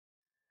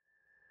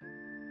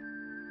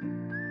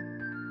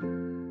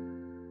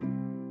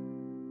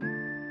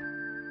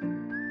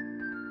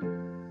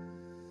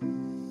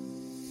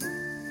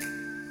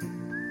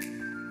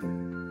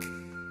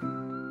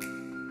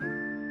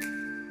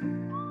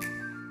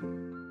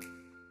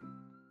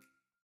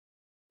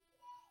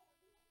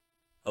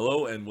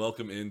Hello and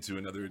welcome into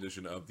another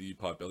edition of the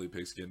Potbelly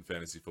Pigskin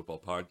Fantasy Football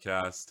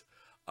Podcast.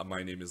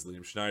 My name is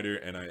Liam Schneider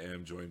and I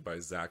am joined by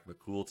Zach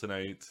McCool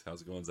tonight.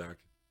 How's it going, Zach?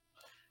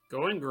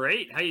 Going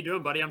great. How you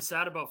doing, buddy? I'm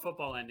sad about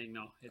football ending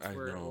though.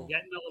 We're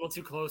getting a little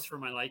too close for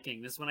my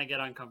liking. This is when I get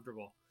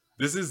uncomfortable.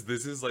 This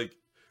is like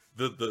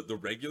the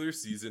regular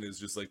season is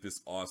just like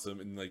this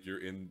awesome and like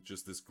you're in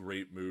just this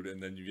great mood,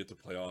 and then you get to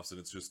playoffs and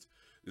it's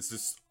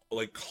this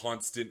like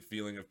constant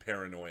feeling of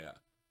paranoia.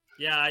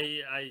 Yeah,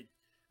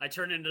 I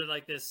turn into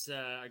like this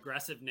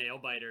aggressive nail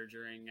biter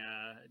during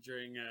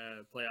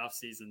playoff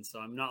season, so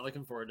I'm not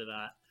looking forward to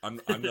that.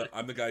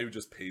 I'm the guy who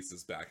just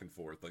paces back and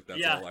forth. Like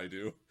that's all I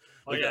do.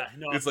 Like,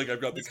 it's like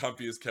I've got the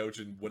comfiest couch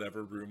in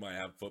whatever room I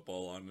have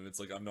football on, and it's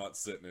like I'm not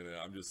sitting in it.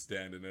 I'm just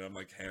standing and I'm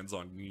like hands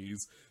on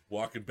knees,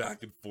 walking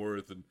back and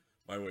forth, and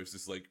my wife's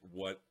just like,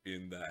 "What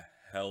in the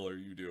hell are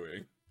you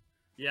doing?"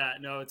 Yeah,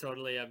 no,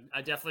 totally.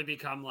 I definitely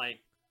become like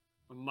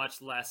a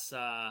much less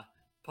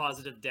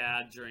positive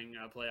dad during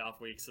playoff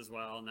weeks as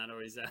well, and that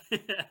always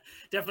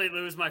definitely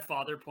lose my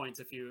father points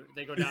if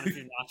they go down a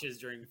few notches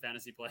during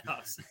fantasy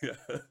playoffs.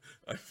 Yeah,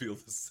 I feel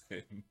the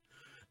same.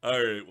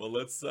 All right, well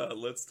let's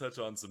touch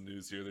on some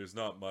news here. There's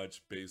not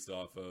much based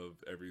off of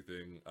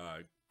everything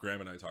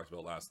Graham and I talked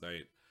about last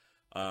night.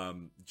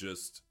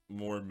 Just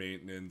more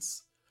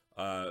maintenance.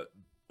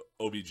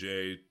 OBJ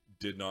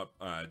did not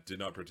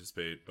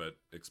participate, but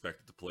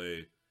expected to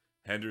play.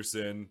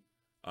 Henderson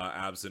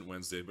absent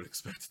Wednesday, but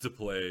expected to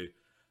play.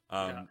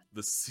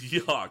 The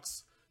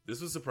Seahawks. This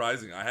was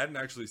surprising. I hadn't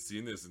actually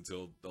seen this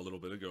until a little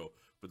bit ago,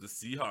 but the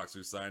Seahawks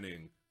are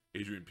signing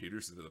Adrian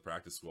Peterson to the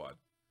practice squad.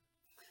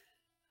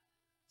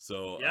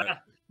 So yeah,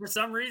 for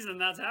some reason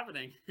that's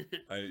happening.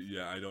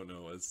 I don't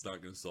know. It's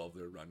not going to solve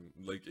their run.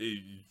 Like,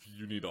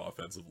 you need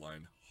offensive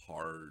line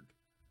hard.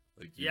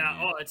 Like,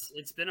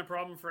 it's been a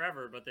problem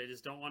forever, but they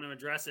just don't want to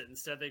address it.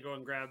 Instead, they go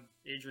and grab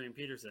Adrian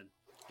Peterson.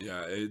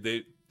 Yeah,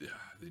 they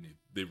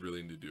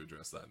really need to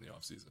address that in the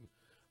offseason.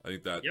 I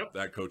think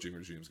that coaching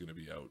regime is going to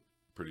be out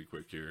pretty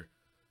quick here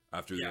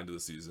after the end of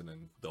the season,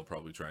 and they'll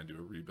probably try and do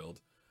a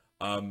rebuild.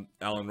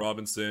 Allen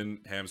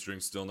Robinson,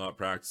 hamstring, still not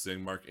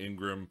practicing. Mark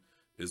Ingram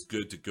is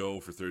good to go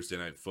for Thursday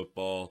Night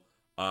Football.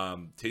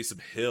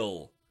 Taysom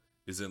Hill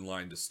is in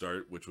line to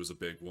start, which was a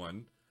big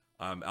one.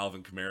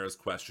 Alvin Kamara is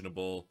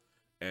questionable,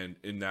 and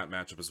in that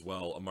matchup as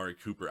well, Amari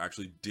Cooper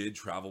actually did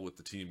travel with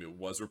the team. It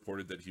was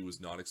reported that he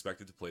was not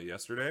expected to play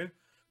yesterday,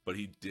 but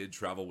he did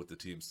travel with the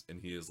teams, and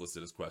he is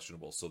listed as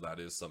questionable, so that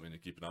is something to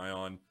keep an eye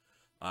on.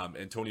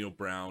 Antonio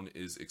Brown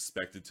is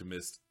expected to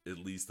miss at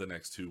least the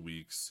next 2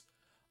 weeks.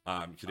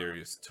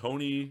 Kadarius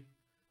Toney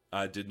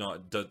did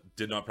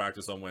not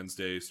practice on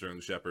Wednesday.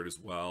 Sterling Shepard as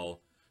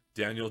well.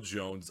 Daniel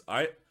Jones,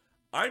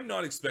 I'm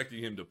not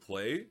expecting him to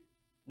play.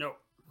 No,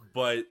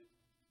 but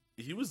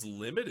he was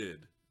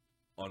limited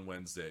on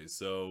Wednesday,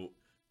 so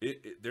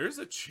there's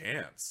a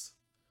chance.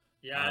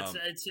 Yeah,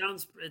 it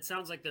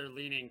sounds like they're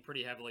leaning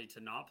pretty heavily to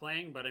not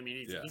playing, but I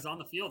mean he's on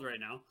the field right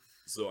now.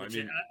 So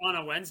on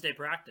a Wednesday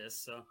practice,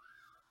 so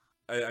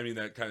I mean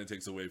that kind of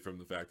takes away from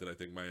the fact that I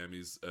think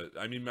Miami's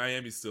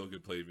still a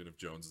good play even if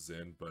Jones is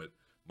in, but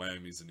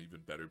Miami's an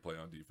even better play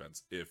on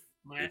defense if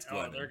it's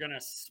Glennon. They're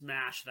gonna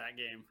smash that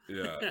game.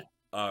 Yeah,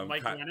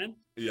 Mike Glennon.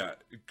 Yeah,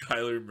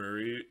 Kyler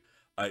Murray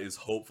is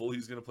hopeful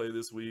he's gonna play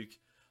this week.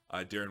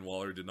 Darren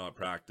Waller did not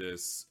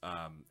practice,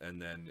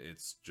 and then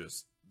it's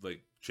just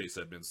like Chase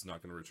Edmonds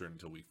not going to return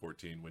until week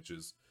 14, which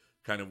is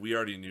we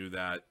already knew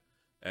that,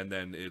 and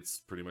then it's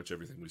pretty much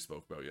everything we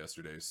spoke about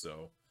yesterday.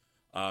 So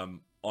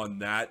on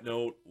that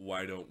note,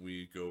 why don't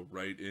we go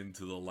right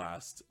into the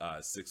last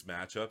 6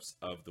 matchups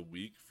of the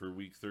week for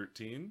week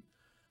 13.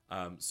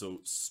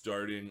 So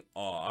starting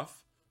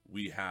off,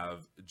 we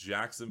have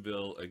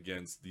Jacksonville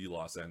against the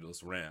Los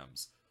Angeles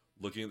Rams.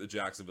 Looking at the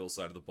Jacksonville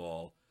side of the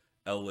ball,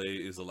 LA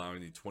is allowing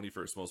the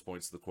 21st most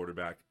points to the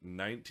quarterback,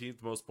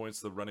 19th most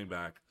points to the running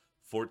back,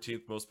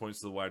 14th most points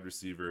to the wide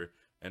receiver,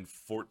 and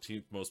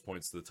 14th most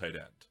points to the tight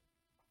end.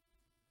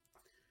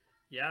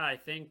 Yeah, I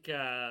think,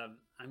 on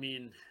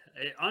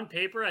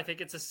paper, I think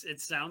it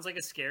sounds like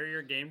a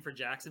scarier game for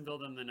Jacksonville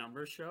than the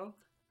numbers show.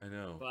 I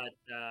know. But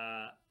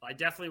I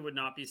definitely would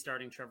not be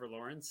starting Trevor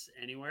Lawrence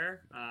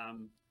anywhere.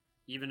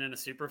 Even in a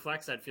super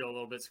flex, I'd feel a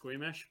little bit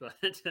squeamish. But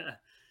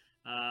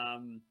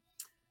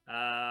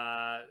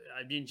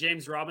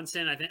James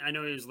Robinson, I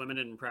know he was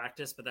limited in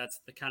practice, but that's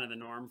the kind of the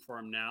norm for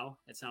him now.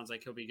 It sounds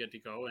like he'll be good to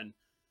go. And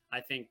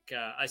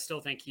I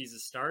still think he's a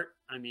start.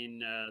 I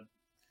mean,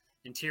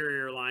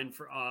 interior line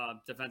for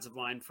defensive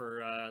line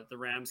for the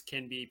Rams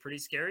can be pretty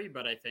scary,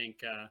 but I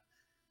think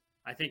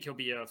he'll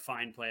be a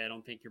fine play. I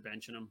don't think you're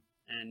benching him.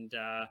 And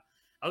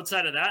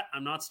outside of that,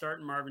 I'm not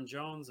starting Marvin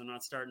Jones. I'm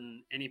not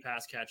starting any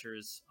pass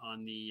catchers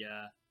on the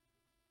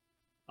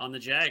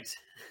Jags.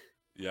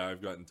 Yeah,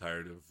 I've gotten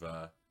tired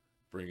of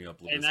bringing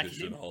up Laviska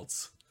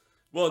Shenault.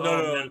 Well,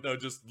 no,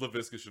 just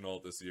Laviska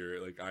Shenault this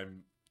year. Like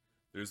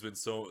there's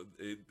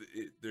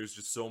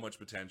just so much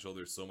potential.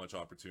 There's so much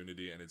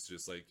opportunity, and it's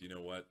just like, you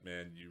know what,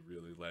 man, you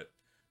really let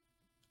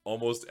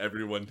almost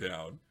everyone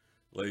down.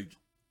 Like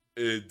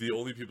the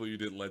only people you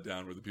didn't let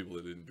down were the people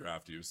that didn't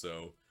draft you.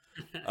 So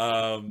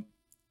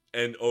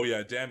And oh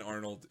yeah, Dan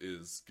Arnold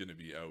is going to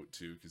be out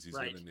too because he's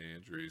got a knee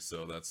injury.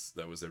 So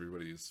that was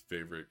everybody's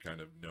favorite kind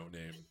of no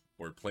name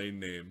or plain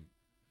name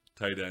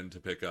tight end to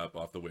pick up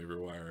off the waiver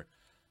wire.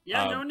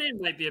 Yeah, no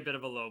name might be a bit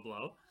of a low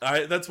blow.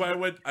 That's why I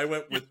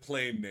went with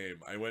plain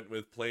name. I went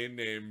with plain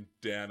name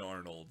Dan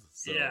Arnold.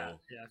 So yeah,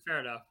 fair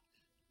enough.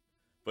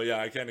 But yeah,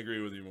 I can't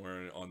agree with you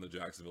more on the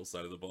Jacksonville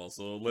side of the ball.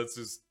 So let's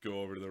just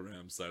go over to the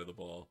Rams side of the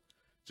ball.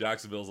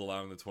 Jacksonville's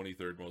allowing the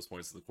 23rd most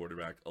points to the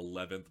quarterback,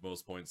 11th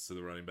most points to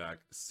the running back,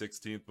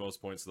 16th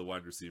most points to the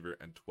wide receiver,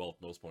 and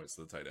 12th most points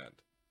to the tight end.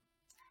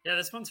 Yeah,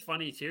 this one's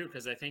funny too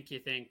because I think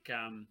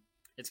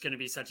it's going to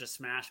be such a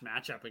smash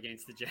matchup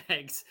against the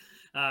Jags,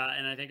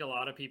 and I think a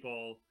lot of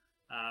people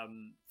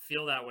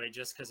feel that way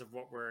just because of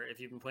if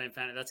you've been playing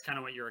fantasy, that's kind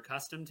of what you're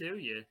accustomed to.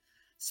 You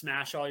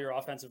smash all your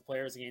offensive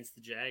players against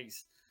the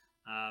Jags,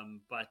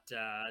 but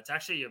it's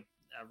actually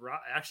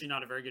actually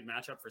not a very good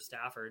matchup for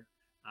Stafford.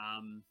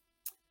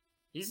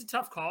 He's a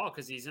tough call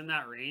because he's in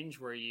that range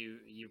where you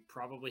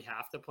probably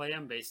have to play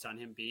him based on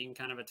him being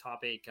kind of a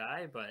top 8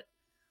 guy, but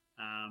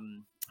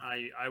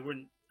I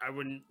wouldn't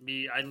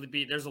be.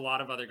 There's a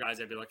lot of other guys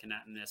I'd be looking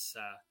at in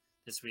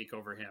this week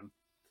over him.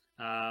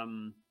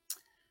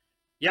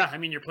 Yeah, I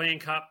mean you're playing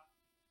Cup.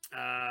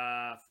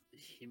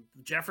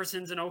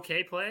 Jefferson's an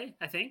okay play,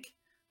 I think.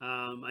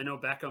 I know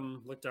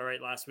Beckham looked all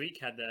right last week,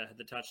 had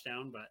the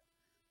touchdown, but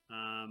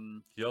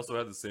he also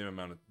had the same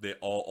amount of. They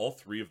all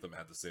three of them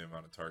had the same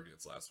amount of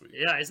targets last week.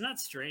 Yeah, isn't that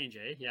strange,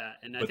 eh? Yeah,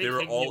 and but I think they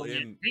were all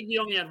in. Higby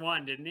only had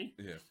one, didn't he?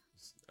 Yeah,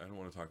 I don't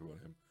want to talk about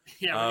him.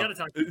 Yeah, we got to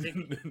talk about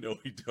Higby. No,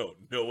 we don't.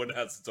 No one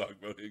has to talk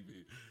about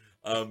Higby.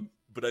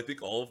 But I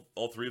think all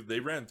three of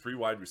they ran 3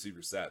 wide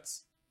receiver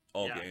sets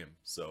all game.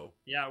 So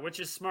yeah, which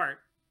is smart.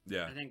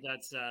 Yeah, I think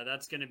that's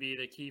going to be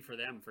the key for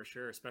them for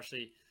sure,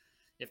 especially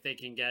if they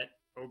can get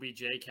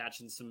OBJ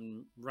catching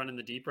some running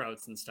the deep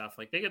routes and stuff.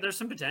 Like there's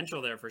some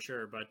potential there for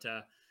sure, but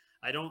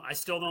I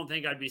still don't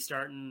think I'd be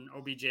starting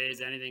OBJ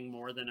as anything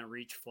more than a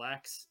reach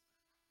flex.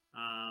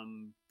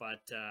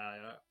 But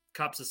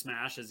Cup's a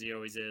smash as he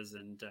always is,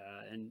 and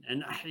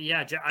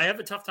yeah, I have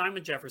a tough time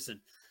with Jefferson.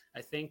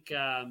 I think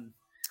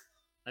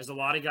there's a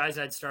lot of guys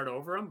I'd start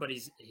over him, but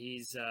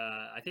he's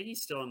I think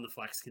he's still in the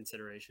flex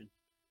consideration.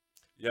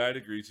 Yeah, I'd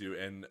agree too.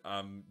 And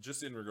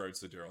just in regards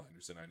to Darrell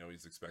Henderson, I know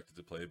he's expected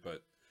to play,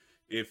 but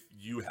if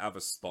you have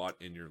a spot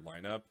in your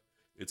lineup,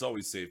 it's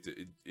always safe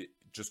to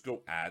just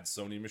go add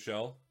Sony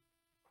Michel.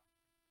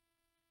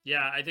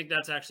 Yeah, I think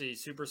that's actually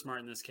super smart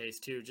in this case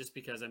too, just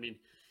because, I mean,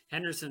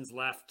 Henderson's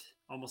left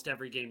almost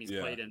every game he's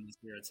played in this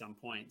year at some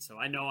point. So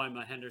I know I'm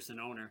a Henderson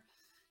owner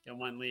in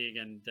one league,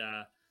 and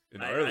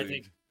in our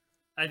league.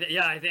 I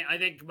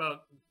think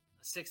about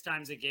 6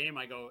 times a game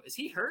I go, is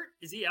he hurt?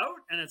 Is he out?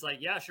 And it's like,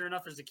 yeah, sure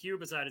enough, there's a Q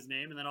beside his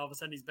name, and then all of a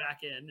sudden he's back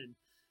in, and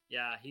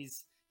yeah,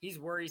 he's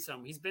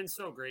worrisome. He's been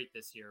so great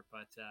this year,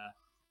 but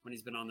when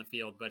he's been on the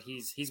field, but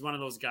he's one of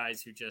those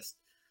guys who just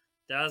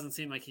doesn't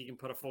seem like he can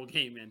put a full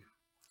game in.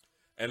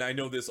 And I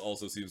know this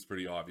also seems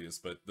pretty obvious,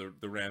 but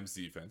the Rams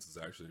defense is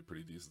actually a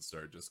pretty decent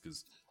start just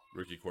because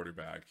rookie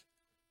quarterback.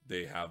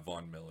 They have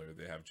Von Miller,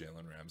 they have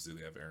Jalen Ramsey,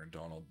 they have Aaron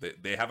Donald.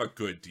 They have a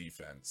good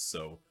defense.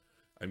 So,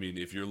 I mean,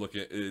 if you're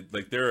looking at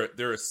like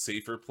they're a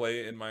safer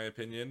play in my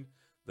opinion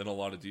than a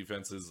lot of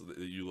defenses that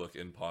you look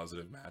in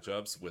positive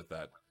matchups with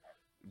that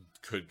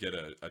could get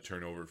a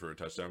turnover for a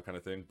touchdown kind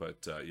of thing.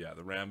 But yeah,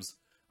 the Rams,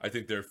 I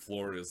think their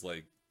floor is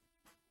like,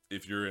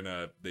 if you're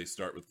in they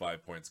start with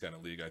 5 points kind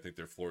of league, I think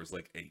their floor is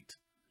like 8.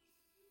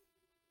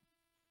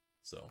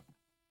 So,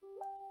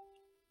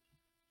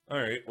 all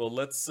right, well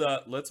let's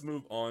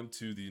move on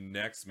to the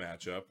next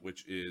matchup,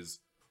 which is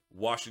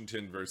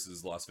Washington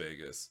versus Las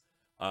Vegas.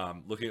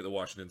 Looking at the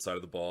Washington side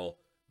of the ball,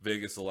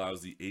 Vegas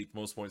allows the 8th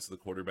most points to the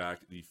quarterback,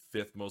 the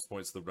 5th most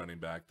points to the running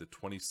back, the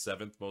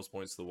 27th most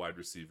points to the wide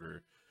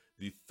receiver,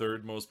 the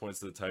 3rd most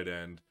points to the tight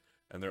end,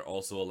 and they're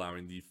also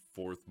allowing the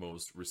 4th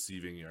most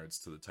receiving yards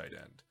to the tight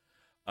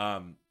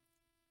end.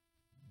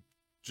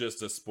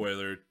 Just a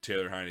spoiler: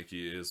 Taylor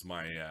Heineke is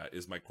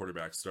my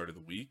quarterback start of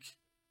the week.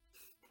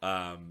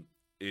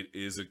 It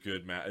is a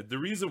good match. The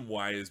reason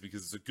why is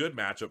because it's a good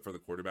matchup for the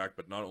quarterback,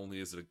 but not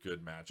only is it a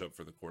good matchup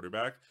for the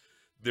quarterback,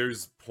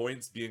 there's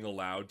points being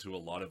allowed to a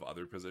lot of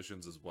other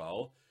positions as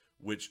well,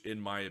 which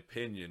in my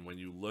opinion, when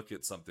you look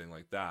at something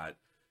like that,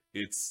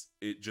 it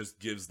just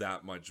gives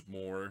that much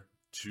more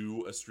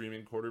to a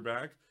streaming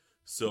quarterback.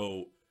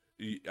 So,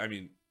 I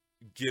mean,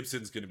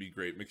 Gibson's going to be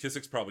great.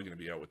 McKissick's probably going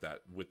to be out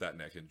with that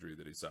neck injury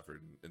that he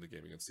suffered in the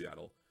game against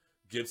Seattle.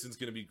 Gibson's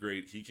going to be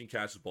great. He can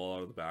catch the ball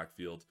out of the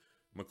backfield.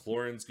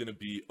 McLaurin's going to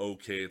be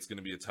okay. It's going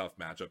to be a tough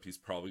matchup. He's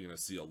probably going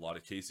to see a lot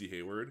of Casey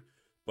Hayward,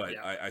 but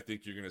yeah. I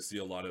think you're going to see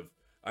a lot of.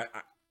 I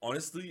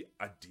honestly,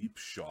 a deep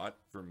shot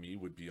for me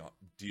would be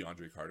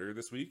DeAndre Carter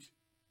this week.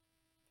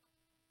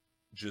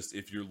 Just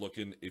if you're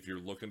looking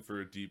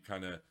for a deep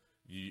kind of,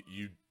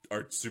 you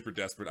are super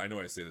desperate. I know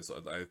I say this.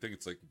 I think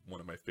it's like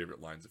one of my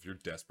favorite lines. If you're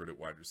desperate at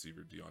wide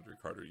receiver,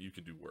 DeAndre Carter, you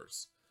can do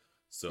worse.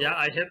 So yeah,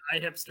 I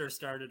hipster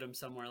started him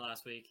somewhere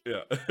last week.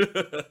 Yeah,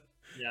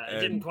 yeah, it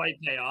didn't quite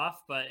pay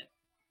off, but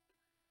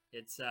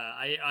it's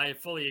I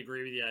fully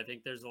agree with you. I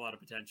think there's a lot of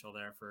potential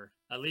there for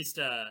at least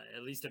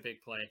a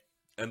big play.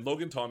 And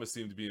Logan Thomas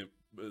seemed to be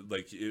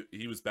like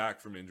he was back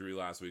from injury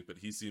last week, but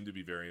he seemed to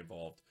be very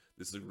involved.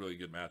 This is a really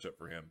good matchup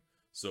for him.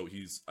 So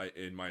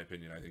in my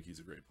opinion, I think he's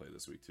a great play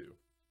this week too.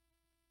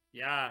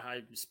 Yeah,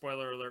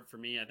 spoiler alert for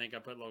me. I think I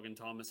put Logan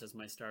Thomas as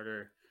my start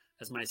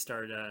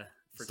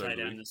for tight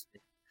end this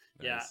week.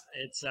 Nice. Yeah,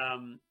 it's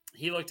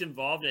he looked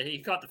involved. He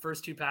caught the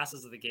first 2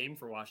 passes of the game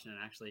for Washington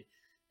actually,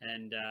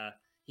 and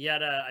he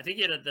had I think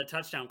he had the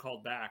touchdown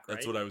called back. Right?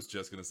 That's what I was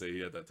just gonna say. He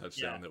had that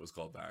touchdown that was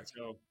called back.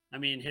 So I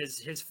mean,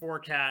 his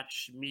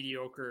 4-catch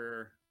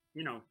mediocre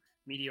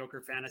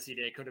fantasy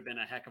day could have been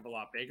a heck of a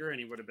lot bigger, and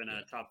he would have been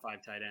a top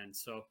 5 tight end.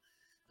 So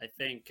I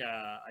think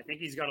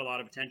he's got a lot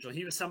of potential.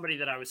 He was somebody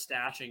that I was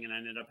stashing, and I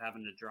ended up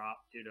having to drop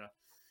due to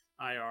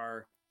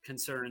IR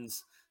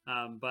concerns.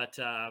 But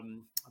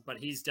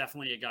he's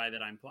definitely a guy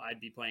that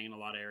I'd be playing in a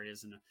lot of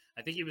areas, and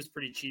I think he was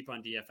pretty cheap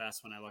on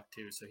DFS when I looked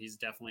too. So he's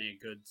definitely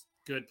a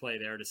good play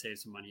there to save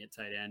some money at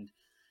tight end,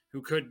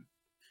 who could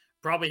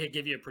probably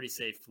give you a pretty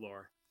safe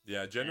floor.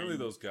 Yeah, generally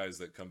those guys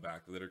that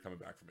are coming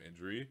back from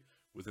injury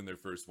within their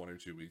first 1 or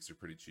 2 weeks are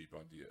pretty cheap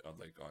on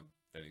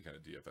any kind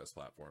of DFS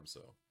platform.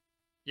 So.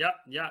 Yeah.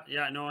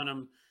 No, and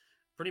I'm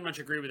pretty much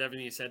agree with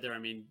everything you said there. I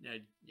mean,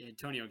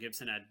 Antonio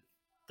Gibson had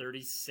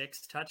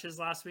 36 touches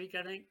last week,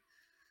 I think,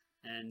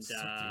 and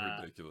something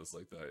ridiculous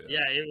like that.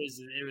 Yeah,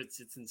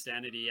 it's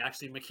insanity.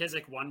 Actually,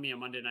 McKissick won me a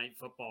Monday Night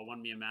Football,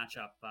 won me a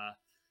matchup.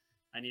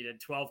 I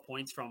needed 12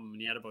 points from him,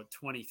 and he had about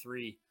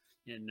 23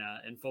 in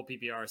full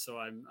PPR. So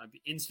I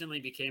instantly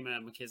became a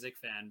McKissick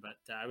fan, but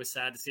I was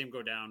sad to see him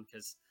go down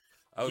because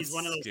he's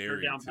one of those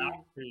third down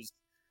backs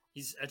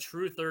he's a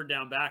true third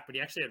down back, but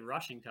he actually had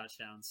rushing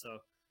touchdowns. So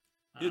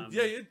he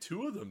had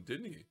 2 of them,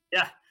 didn't he?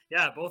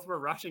 Yeah, both were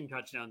rushing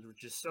touchdowns,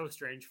 which is so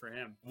strange for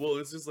him. Well,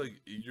 it's just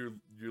like you're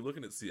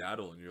looking at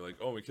Seattle and you're like,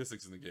 oh,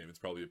 McKissick's in the game. It's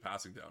probably a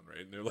passing down, right?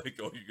 And they're like,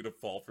 oh, you're gonna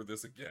fall for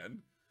this again?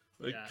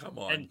 Like, come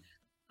on. And,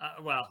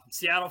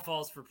 Seattle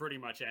falls for pretty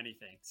much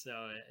anything, so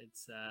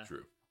it's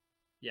true.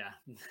 Yeah.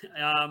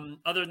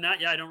 Other than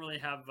that, I don't really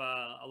have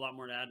a lot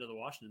more to add to the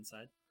Washington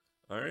side.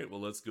 All right,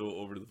 well, let's go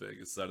over to the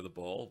Vegas side of the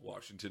ball.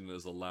 Washington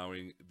is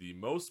allowing the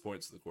most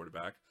points to the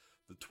quarterback,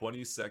 the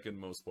 22nd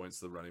most points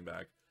to the running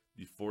back,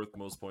 the 4th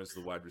most points to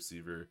the wide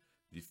receiver,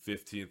 the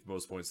 15th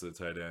most points to the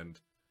tight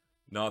end.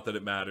 Not that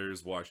it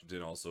matters.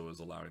 Washington also is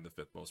allowing the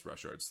 5th most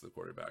rush yards to the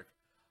quarterback.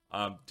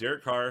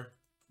 Derek Carr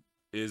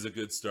is a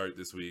good start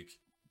this week.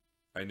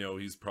 I know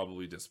he's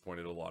probably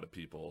disappointed a lot of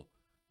people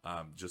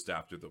just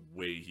after the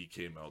way he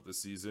came out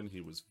this season.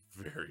 He was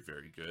very,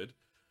 very good.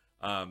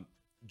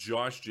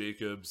 Josh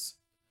Jacobs,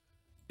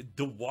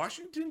 the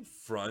Washington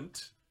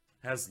front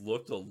has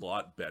looked a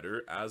lot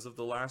better as of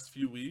the last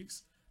few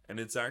weeks, and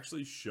it's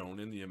actually shown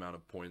in the amount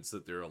of points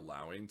that they're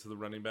allowing to the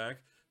running back,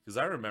 because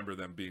I remember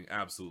them being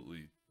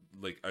absolutely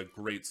like a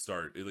great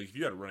start. Like if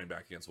you had a running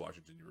back against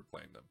Washington, you were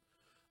playing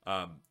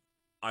them.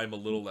 I'm a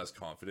little less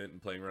confident in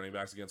playing running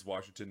backs against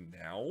Washington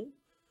now,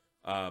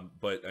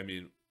 but I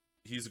mean,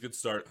 he's a good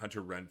start.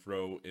 Hunter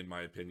Renfrow, in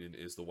my opinion,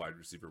 is the wide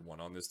receiver 1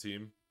 on this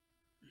team.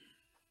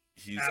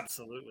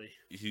 Absolutely.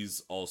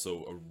 He's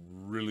also a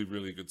really,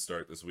 really good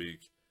start this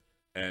week.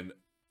 And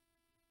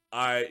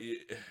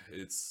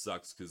it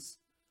sucks because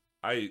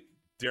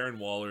Darren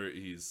Waller,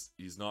 he's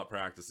not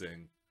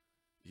practicing.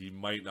 He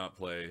might not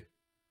play.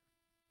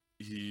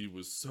 He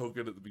was so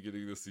good at the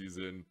beginning of the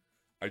season.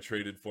 I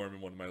traded for him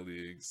in one of my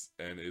leagues,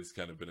 and it's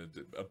kind of been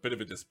a bit of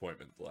a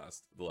disappointment the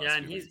last yeah,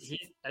 and he's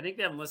I think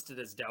they have him listed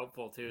as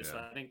doubtful too, so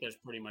I think there's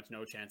pretty much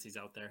no chance he's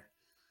out there.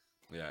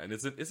 Yeah, and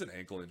it's an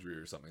ankle injury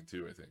or something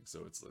too, I think.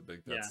 So it's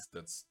like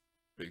that's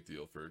big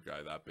deal for a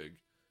guy that big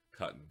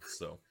cutting.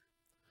 So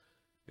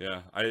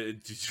yeah,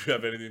 did you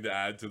have anything to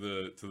add to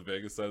the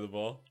Vegas side of the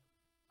ball?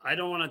 I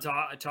don't want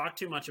to talk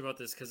too much about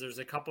this because there's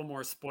a couple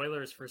more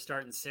spoilers for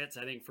start and sits,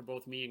 I think, for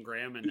both me and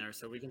Graham in there,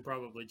 so we can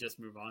probably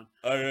just move on.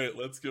 All right,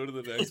 let's go to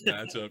the next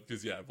matchup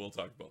because we'll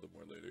talk about them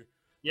more later.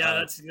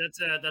 Yeah,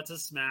 that's a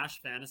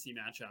smash fantasy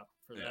matchup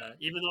for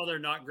even though they're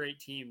not great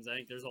teams, I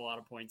think there's a lot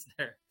of points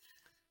there.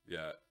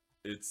 Yeah,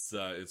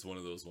 it's one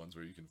of those ones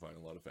where you can find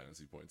a lot of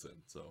fantasy points in.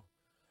 So,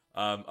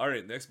 all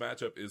right, next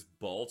matchup is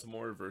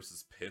Baltimore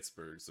versus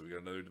Pittsburgh. So we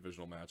got another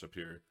divisional matchup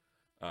here.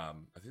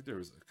 I think there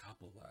was a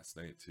couple last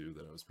night too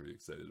that I was pretty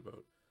excited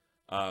about.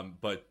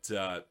 But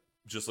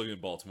just looking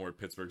at Baltimore,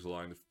 Pittsburgh's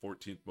allowing the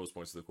 14th most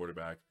points to the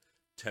quarterback,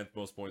 10th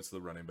most points to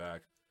the running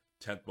back,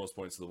 10th most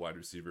points to the wide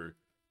receiver,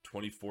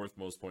 24th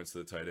most points to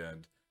the tight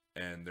end,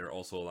 and they're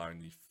also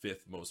allowing the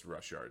 5th most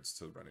rush yards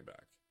to the running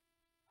back.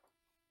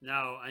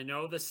 Now, I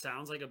know this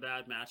sounds like a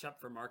bad matchup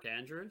for Mark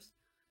Andrews,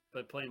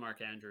 but play Mark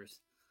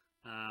Andrews.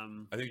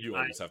 I think you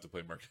always have to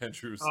play Mark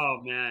Andrews. Oh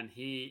man,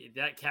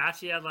 that catch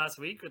he had last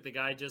week with the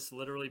guy just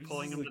literally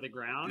pulling him to the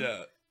ground.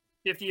 Yeah.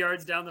 50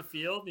 yards down the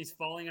field, and he's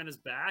falling on his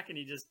back, and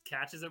he just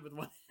catches it with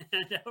one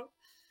hand out.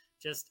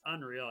 Just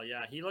unreal.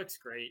 Yeah, he looks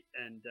great,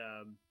 and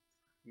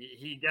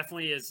he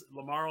definitely is.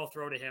 Lamar will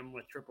throw to him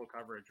with triple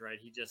coverage, right?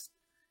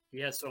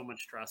 He has so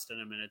much trust in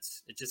him, and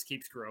it just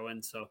keeps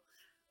growing. So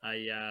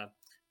I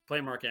play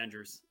Mark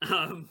Andrews.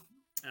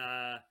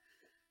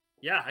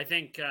 Yeah, I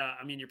think.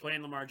 I mean, you're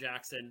playing Lamar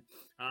Jackson.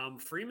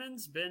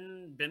 Freeman's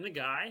been the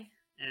guy,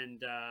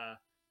 and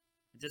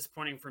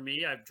disappointing for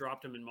me. I've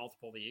dropped him in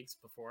multiple leagues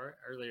before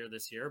earlier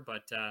this year,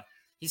 but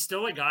he's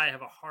still a guy I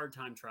have a hard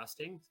time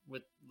trusting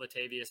with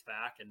Latavius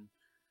back, and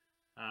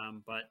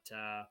but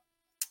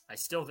I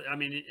still. I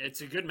mean,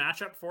 it's a good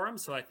matchup for him,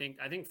 so I think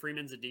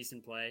Freeman's a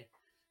decent play.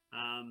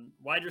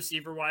 Wide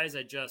receiver wise,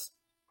 I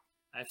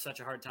have such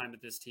a hard time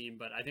with this team,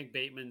 but I think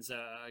Bateman's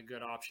a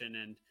good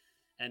option,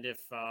 and if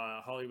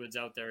Hollywood's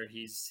out there,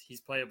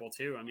 he's playable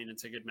too. I mean,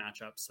 it's a good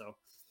matchup. So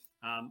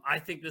I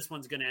think this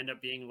one's going to end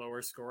up being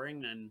lower scoring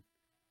than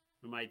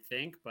we might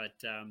think. But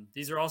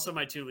these are also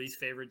my two least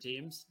favorite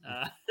teams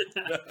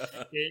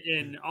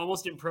in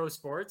pro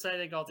sports, I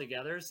think,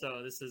 altogether.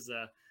 So this is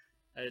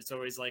it's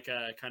always like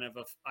a kind of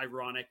a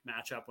ironic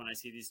matchup when I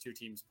see these two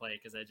teams play,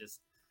 because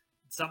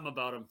something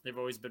about them. They've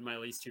always been my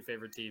least two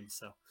favorite teams.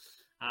 So.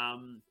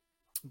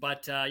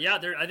 But yeah,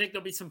 I think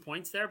there'll be some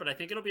points there, but I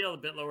think it'll be a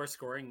bit lower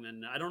scoring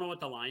than. I don't know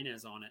what the line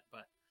is on it,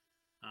 but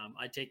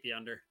I'd take the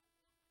under.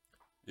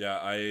 Yeah,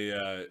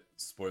 I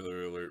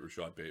spoiler alert: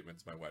 Rashad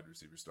Bateman's my wide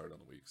receiver start on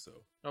the week. So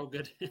oh,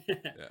 good.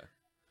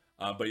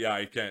 Yeah, but yeah,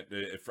 I can't.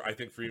 I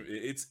think Freeman.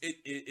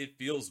 It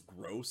feels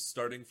gross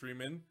starting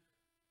Freeman,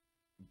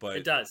 but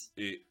it does.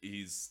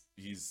 He's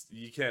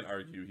you can't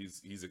argue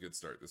he's a good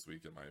start this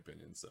week in my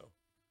opinion. So.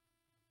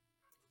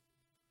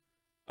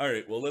 All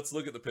right, well, let's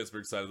look at the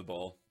Pittsburgh side of the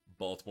ball.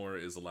 Baltimore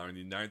is allowing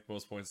the 9th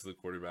most points to the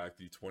quarterback,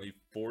 the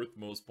 24th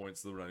most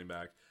points to the running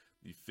back,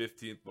 the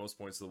 15th most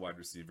points to the wide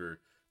receiver,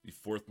 the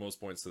 4th most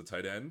points to the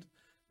tight end.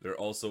 They're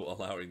also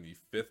allowing the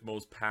 5th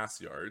most pass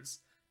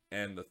yards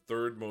and the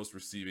 3rd most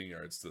receiving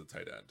yards to the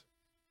tight end.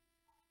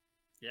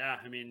 Yeah,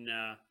 I mean,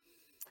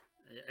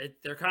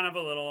 they're kind of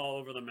a little all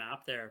over the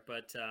map there,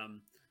 but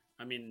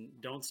I mean,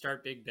 don't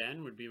start Big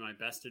Ben would be my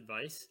best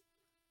advice.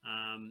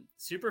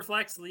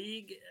 Superflex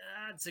league,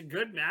 it's a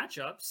good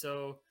matchup,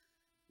 so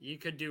you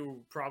could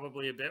do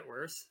probably a bit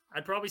worse.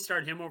 I'd probably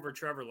start him over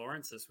Trevor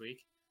Lawrence this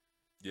week.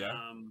 Yeah.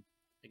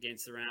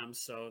 Against the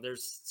Rams. So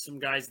there's some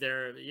guys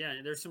there. Yeah,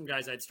 there's some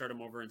guys I'd start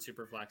him over in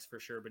Superflex for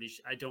sure, but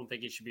I don't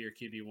think he should be your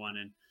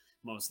QB1 in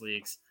most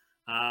leagues.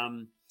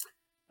 Tough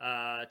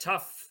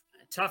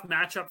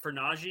matchup for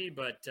Najee,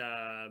 but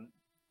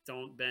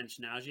don't bench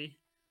Najee.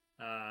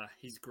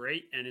 He's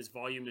great, and his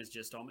volume is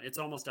it's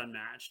almost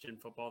unmatched in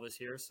football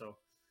this year. So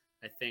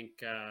I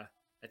think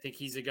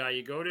he's a guy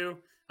you go to.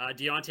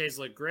 Deontay's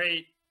looked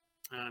great.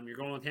 You're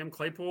going with him.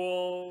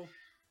 Claypool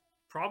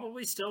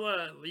probably still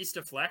at least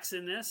a flex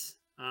in this.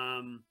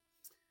 And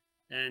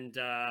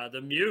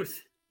the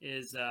Muth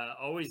is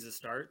always a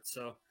start.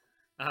 So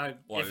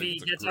if he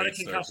gets out of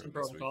concussion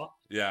protocol,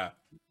 yeah.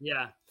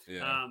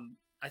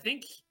 I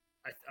think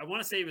I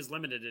want to say he was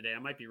limited today. I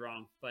might be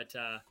wrong, but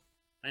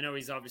I know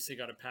he's obviously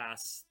got to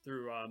pass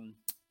through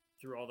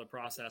all the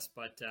process.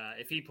 But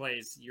if he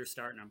plays, you're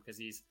starting him because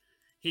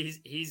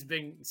he's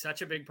been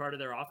such a big part of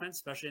their offense,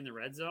 especially in the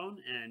red zone.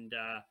 And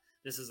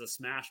this is a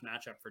smash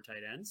matchup for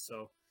tight ends.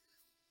 So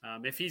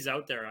if he's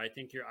out there, I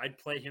think I'd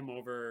play him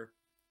over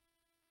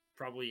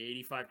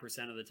probably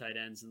 85% of the tight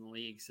ends in the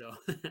league. So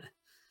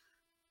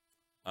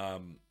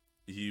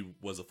he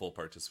was a full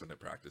participant at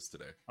practice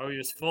today. Oh, he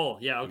was full.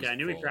 Yeah. Okay. I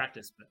knew he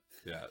practiced, but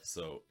yeah.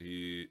 So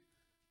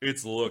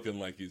it's looking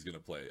like he's going to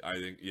play. I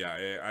think,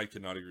 yeah, I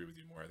cannot agree with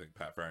you more. I think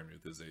Pat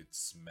Freiermuth is a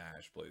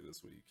smash play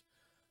this week.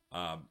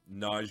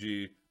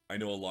 Najee, I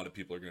know a lot of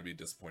people are going to be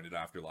disappointed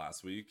after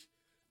last week.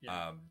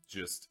 Yeah.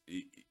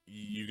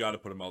 You got to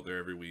put him out there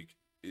every week.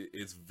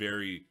 It's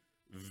very,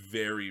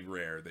 very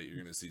rare that you're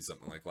going to see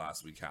something like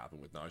last week happen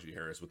with Najee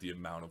Harris with the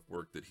amount of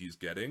work that he's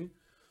getting.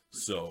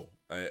 So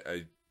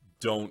I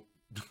don't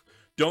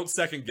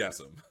second guess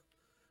him.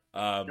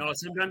 No,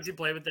 sometimes you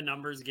play with the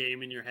numbers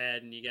game in your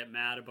head and you get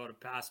mad about a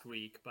past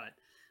week, but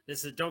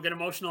don't get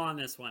emotional on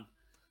this one.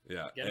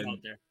 Yeah. Get him out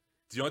there.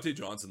 Deontay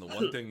Johnson, the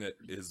one thing that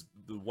is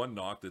the one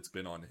knock that's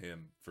been on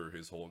him for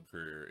his whole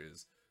career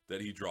is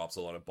that he drops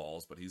a lot of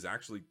balls, but he's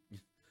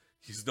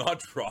not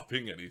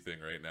dropping anything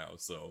right now.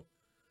 So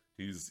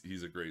he's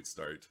a great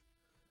start.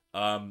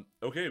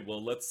 Okay,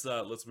 well let's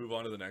move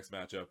on to the next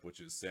matchup,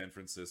 which is San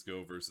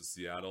Francisco versus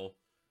Seattle.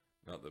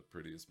 Not the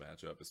prettiest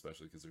matchup,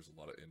 especially because there's a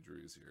lot of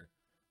injuries here.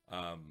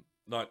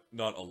 Not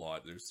a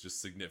lot. There's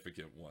just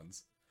significant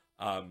ones.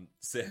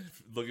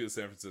 Looking at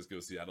San Francisco,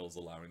 Seattle is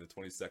allowing the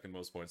 22nd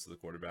most points to the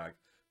quarterback,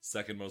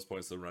 2nd most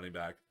points to the running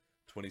back,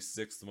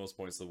 26th most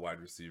points to the wide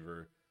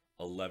receiver,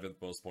 11th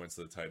most points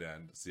to the tight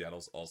end.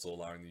 Seattle's also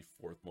allowing the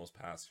 4th most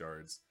pass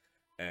yards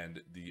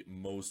and the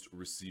most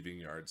receiving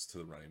yards to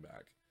the running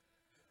back.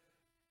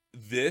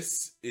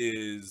 This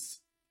is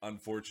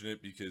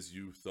unfortunate because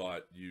you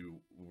thought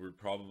you were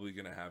probably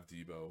going to have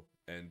Debo,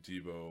 and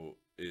Debo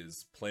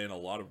is playing a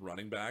lot of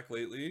running back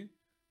lately,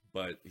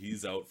 but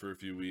he's out for a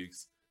few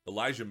weeks.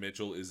 Elijah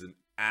Mitchell is an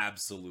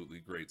absolutely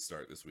great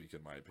start this week,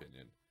 in my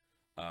opinion.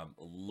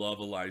 Love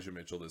Elijah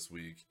Mitchell this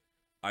week.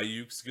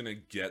 Ayuk's going to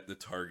get the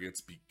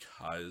targets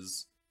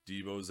because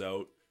Debo's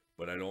out,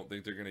 but I don't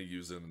think they're going to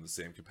use him in the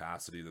same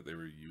capacity that they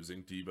were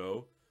using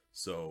Debo.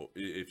 So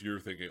if you're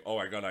thinking, oh,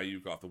 I got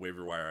Ayuk off the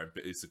waiver wire,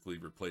 I basically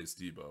replaced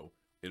Debo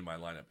in my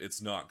lineup,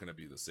 it's not going to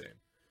be the same.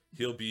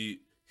 He'll be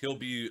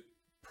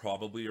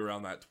probably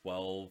around that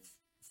 12,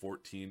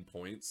 14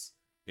 points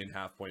in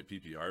half point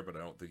PPR, but I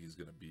don't think he's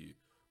going to be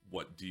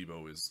what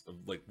Debo is.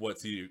 Like,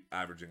 what's he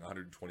averaging?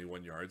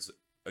 121 yards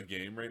a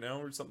game right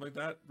now or something like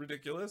that?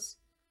 Ridiculous.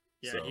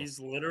 Yeah, so, he's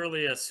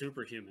literally a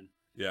superhuman.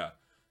 Yeah,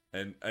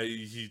 and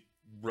he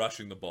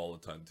rushing the ball a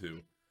ton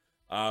too.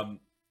 I mean,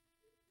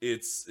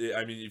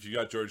 if you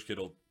got George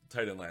Kittle,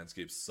 tight end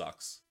landscape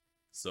sucks.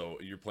 So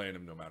you're playing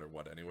him no matter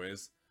what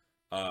anyways.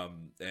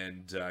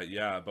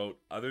 Yeah, about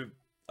other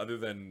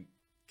than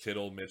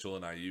Kittle, Mitchell,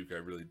 and Ayuk, I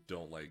really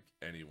don't like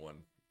anyone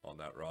on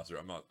that roster.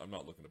 I'm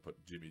not looking to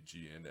put Jimmy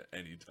G in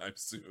anytime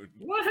soon.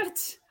 What?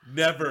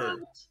 Never. What?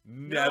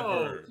 Never.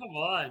 No, come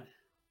on.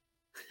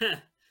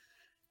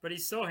 But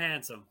he's so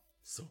handsome.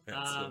 So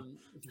handsome.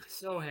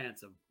 So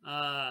handsome.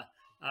 Funny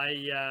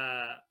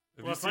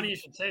you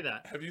should say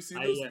that. Have you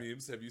seen those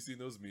memes? Have you seen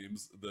those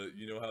memes?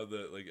 You know how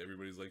like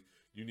everybody's like,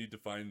 you need to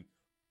find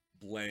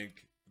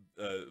blank,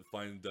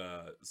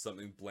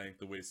 something blank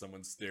the way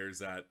someone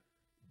stares at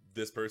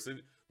this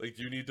person. Like,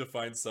 you need to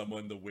find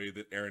someone the way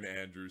that Aaron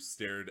Andrews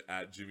stared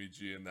at Jimmy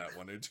G in that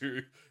one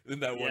interview.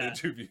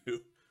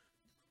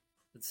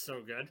 It's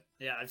so good.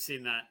 Yeah, I've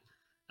seen that.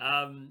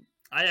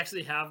 I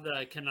actually have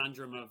the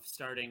conundrum of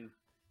starting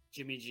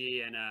Jimmy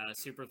G in a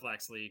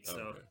Superflex league. So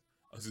okay.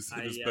 I was just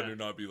saying, this better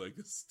not be like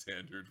a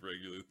standard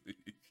regular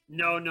league.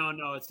 No.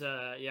 It's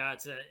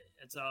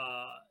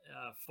a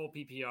full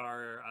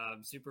PPR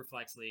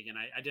Superflex league, and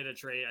I did a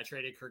trade. I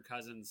traded Kirk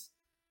Cousins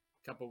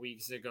a couple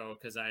weeks ago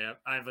because I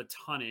have a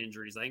ton of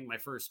injuries. I think my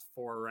first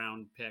 4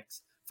 round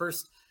picks,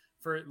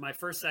 my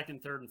first,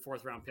 second, third, and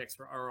fourth round picks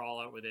are all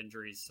out with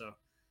injuries. So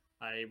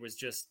I was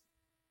just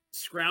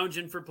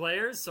scrounging for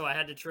players, so I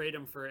had to trade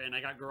them and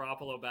I got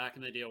Garoppolo back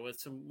in the deal with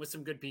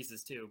some good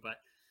pieces too, but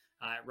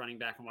running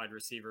back and wide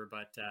receiver.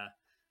 But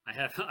I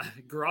have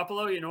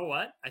Garoppolo. You know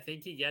what? I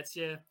think he gets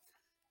you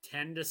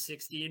 10 to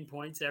 16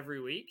 points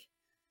every week,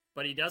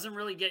 but he doesn't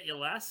really get you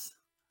less,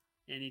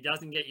 and he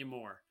doesn't get you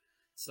more.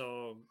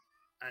 So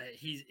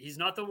he's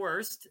not the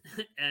worst,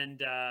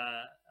 and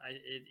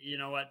you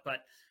know what? But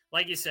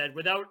like you said,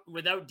 without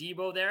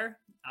Debo there,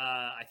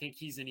 I think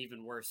he's an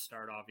even worse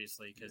start,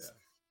 obviously, because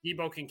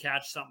Debo can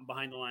catch something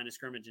behind the line of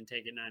scrimmage and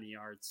take it 90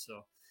 yards.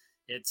 So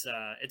it's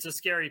a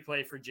scary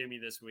play for Jimmy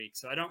this week.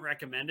 So I don't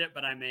recommend it,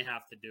 but I may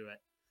have to do it.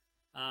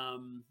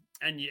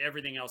 And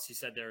everything else you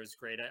said there is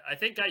great. I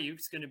think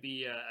Ayuk's going to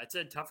be it's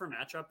a tougher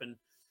matchup, and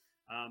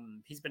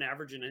he's been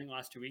averaging, I think, the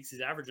last 2 weeks,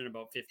 he's averaging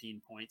about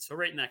 15 points. So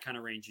right in that kind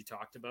of range you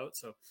talked about.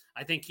 So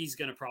I think he's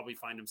going to probably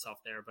find himself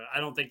there, but I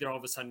don't think they're all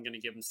of a sudden going to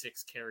give him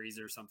 6 carries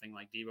or something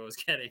like Debo is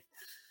getting.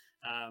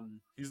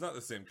 He's not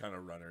the same kind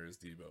of runner as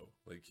Debo.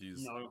 Like,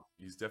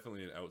 he's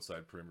definitely an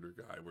outside perimeter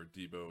guy, where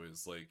Debo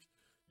is like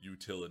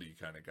utility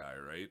kind of guy,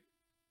 right?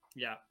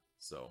 Yeah.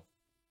 So,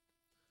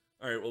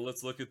 all right, well,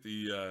 let's look at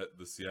the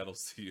Seattle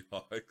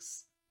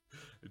Seahawks.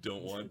 I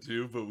don't want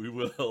to, but we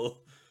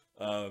will.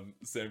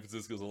 San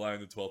Francisco's allowing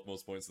the 12th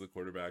most points to the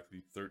quarterback,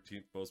 the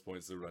 13th most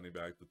points to the running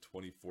back, the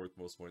 24th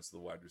most points to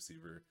the wide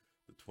receiver,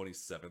 the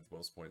 27th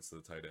most points to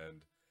the tight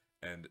end,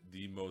 and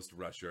the most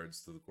rush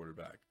yards to the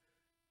quarterback.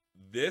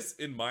 This,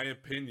 in my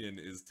opinion,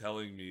 is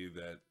telling me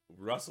that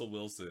Russell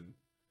Wilson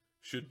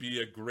should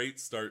be a great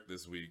start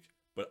this week,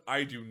 but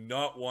I do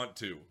not want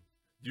to.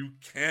 You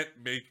can't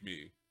make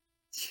me.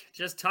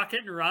 Just tuck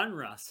it and run,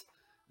 Russ.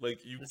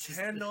 Like, you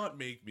cannot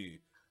make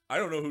me. I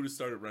don't know who to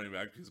start at running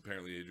back, because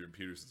apparently Adrian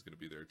Peterson's going to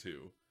be there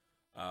too.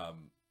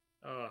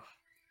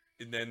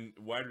 And then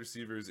wide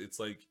receivers, it's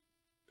like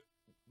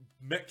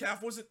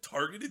Metcalf wasn't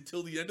targeted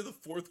till the end of the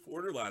fourth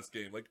quarter last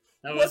game. Like,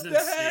 what the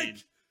heck?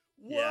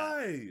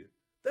 Why? Yeah.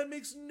 That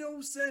makes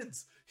no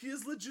sense. He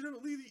is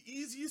legitimately the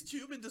easiest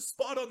human to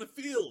spot on the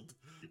field.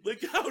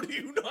 Like, how do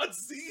you not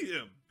see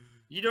him?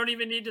 You don't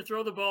even need to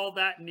throw the ball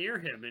that near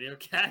him, and he'll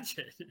catch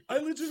it. I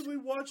legitimately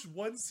watched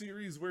one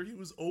series where he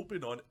was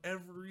open on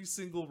every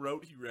single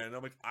route he ran.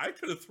 I'm like, I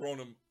could have thrown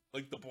him,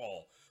 like, the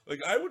ball.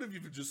 Like, I would have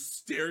even just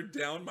stared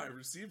down my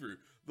receiver.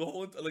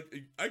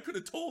 I could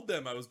have told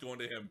them I was going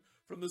to him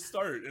from the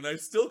start, and I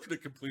still could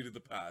have completed the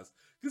pass.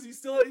 Because he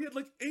had,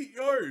 like, 8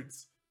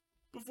 yards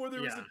before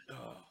there was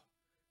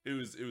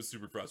It was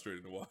super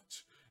frustrating to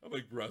watch. I'm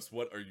like, Russ,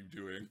 what are you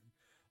doing?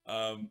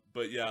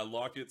 But yeah,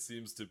 Lockett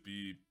seems to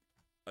be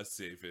a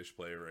safe-ish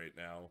player right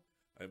now.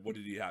 What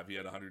did he have? He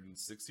had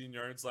 116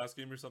 yards last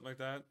game or something like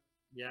that?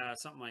 Yeah,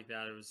 something like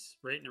that. It was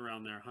right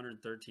around there,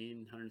 113,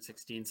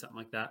 116, something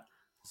like that.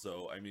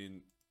 So, I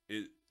mean,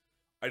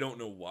 I don't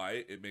know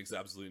why. It makes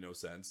absolutely no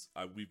sense.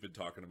 We've been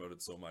talking about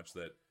it so much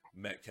that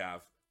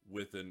Metcalf,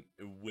 with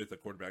a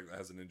quarterback that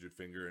has an injured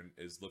finger and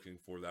is looking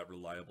for that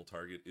reliable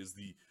target, is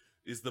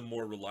the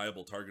more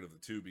reliable target of the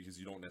two, because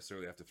you don't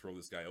necessarily have to throw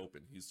this guy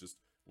open. He's just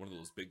one of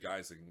those big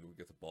guys that can go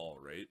get the ball,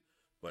 right?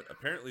 But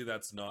apparently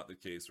that's not the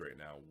case right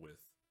now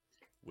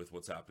with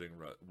what's happening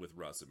with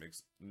Russ. It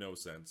makes no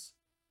sense.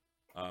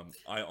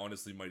 I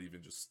honestly might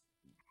even just,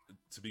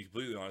 to be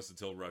completely honest,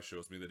 until Russ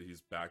shows me that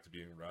he's back to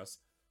being Russ,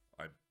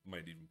 I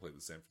might even play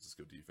the San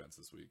Francisco defense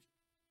this week.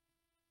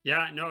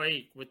 Yeah, no,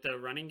 hey, with the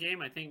running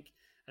game, I think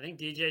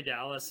DJ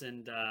Dallas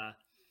and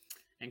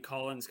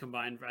Collins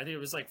combined, I think it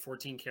was like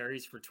 14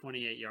 carries for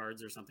 28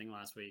 yards or something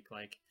last week.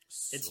 Like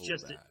it's So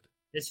just bad.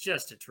 it's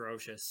just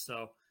atrocious.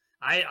 So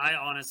I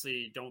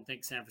honestly don't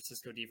think San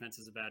Francisco defense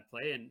is a bad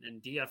play,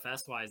 and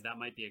DFS wise, that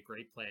might be a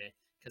great play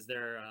because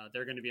they're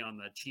going to be on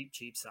the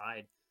cheap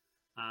side.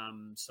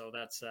 So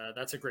that's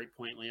a great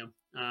point, Liam.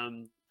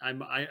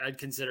 I'd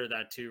consider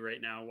that too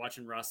right now.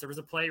 Watching Russ, there was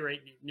a play right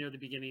near the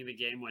beginning of the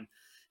game when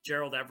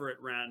Gerald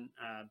Everett ran,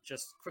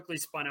 just quickly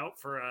spun out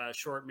for a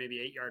short, maybe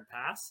 8-yard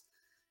pass,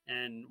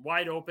 and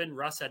wide open.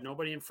 Russ had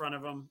nobody in front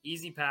of him,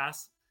 easy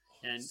pass,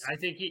 and I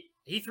think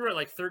he threw it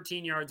like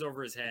 13 yards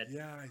over his head.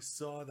 Yeah, I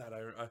saw that.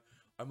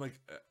 I'm like,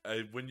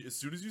 as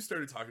soon as you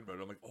started talking about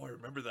it, I'm like, oh, I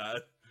remember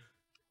that.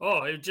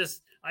 Oh, I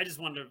just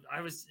wanted to,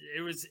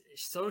 it was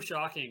so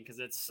shocking because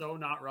it's so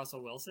not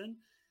Russell Wilson.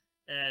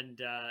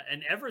 And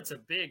Everett's a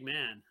big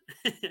man.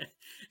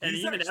 And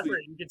even actually,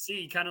 Everett, you could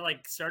see he kind of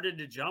like started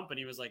to jump and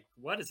he was like,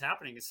 what is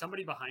happening? Is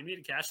somebody behind me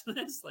to catch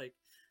this? Like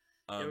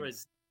it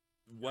was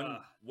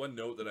one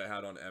note that I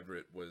had on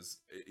Everett was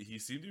he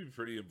seemed to be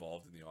pretty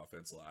involved in the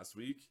offense last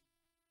week.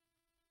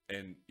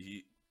 And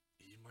he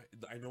might,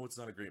 I know it's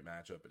not a great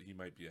matchup, but he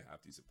might be a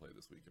half decent play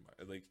this week.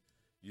 Like,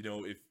 you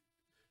know,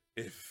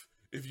 if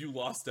you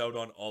lost out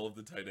on all of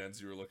the tight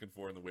ends you were looking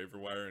for in the waiver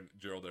wire and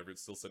Gerald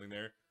Everett's still sitting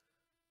there,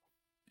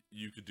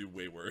 you could do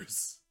way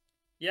worse.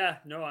 Yeah,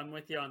 no, I'm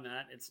with you on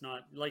that. It's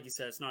not, like you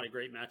said, it's not a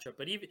great matchup,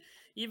 but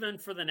even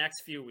for the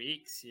next few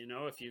weeks, you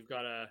know, if you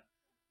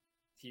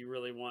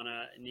really want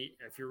to,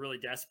 if you're really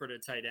desperate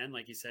at tight end,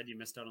 like you said, you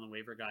missed out on the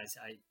waiver guys.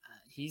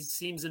 He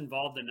seems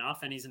involved enough,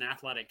 and he's an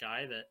athletic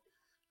guy that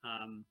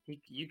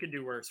you could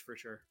do worse for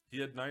sure. He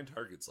had 9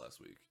 targets last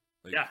week.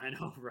 Like, yeah, I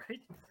know, right?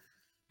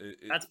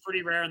 That's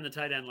pretty rare in the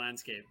tight end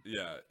landscape.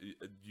 Yeah,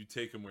 you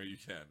take him where you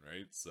can,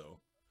 right? So,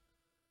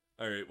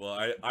 all right. Well,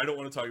 I don't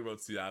want to talk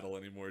about Seattle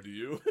anymore. Do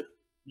you?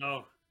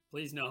 No,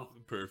 please no.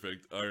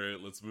 Perfect. All right,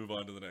 let's move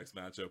on to the next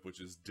matchup, which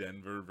is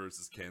Denver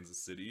versus Kansas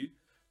City.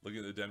 Looking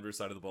at the Denver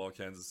side of the ball,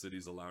 Kansas City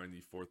is allowing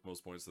the 4th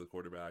most points to the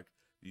quarterback,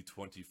 the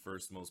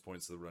 21st most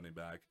points to the running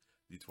back,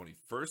 the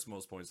 21st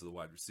most points to the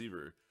wide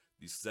receiver,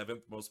 the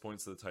 7th most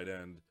points to the tight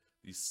end,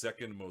 the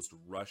 2nd most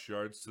rush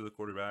yards to the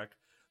quarterback,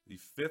 the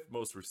 5th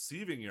most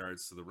receiving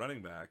yards to the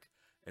running back,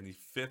 and the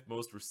 5th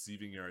most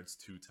receiving yards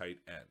to tight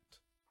end.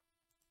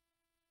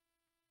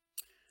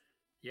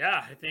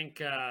 Yeah, I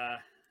think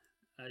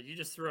you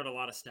just threw out a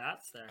lot of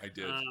stats there. I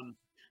did.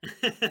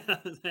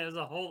 There's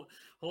a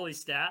holy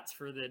stats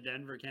for the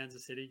Denver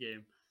Kansas City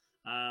game.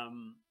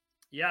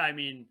 Yeah, I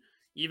mean,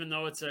 even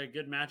though it's a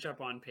good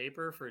matchup on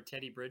paper for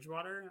Teddy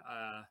Bridgewater,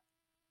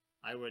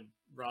 I would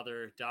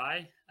rather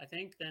die, I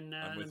think, than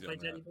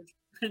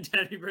play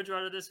Teddy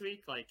Bridgewater this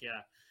week. Like,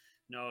 yeah,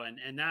 no,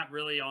 and that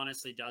really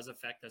honestly does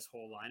affect this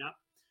whole lineup,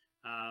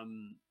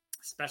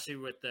 especially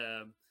with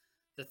the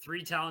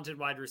 3 talented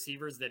wide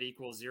receivers that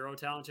equal 0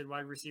 talented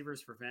wide receivers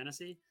for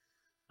fantasy.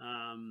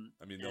 I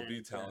mean, they'll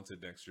be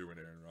talented next year when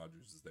Aaron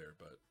Rodgers is there,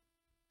 but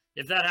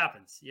if that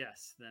happens,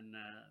 yes, then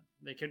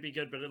they could be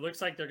good. But it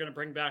looks like they're going to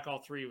bring back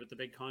all 3 with the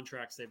big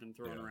contracts they've been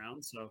throwing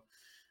around. So,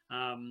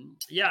 I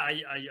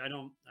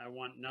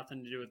want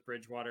nothing to do with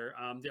Bridgewater.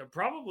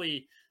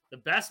 Probably the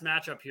best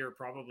matchup here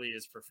probably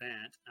is for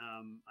Fant.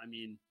 I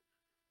mean,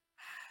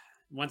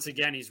 once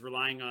again, he's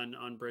relying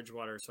on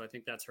Bridgewater, so I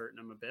think that's hurting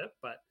him a bit.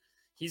 But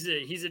he's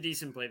a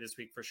decent play this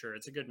week for sure.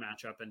 It's a good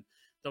matchup, and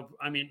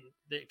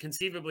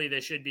conceivably they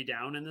should be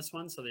down in this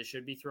one, so they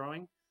should be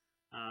throwing.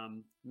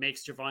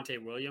 Makes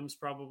Javonte Williams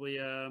probably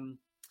a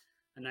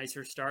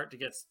nicer start to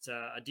get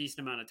a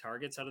decent amount of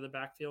targets out of the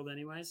backfield,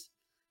 anyways.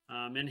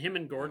 And him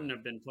and Gordon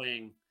have been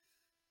playing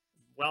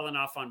well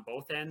enough on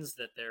both ends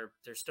that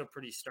they're still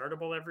pretty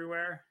startable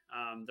everywhere.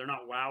 They're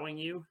not wowing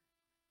you,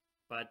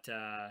 but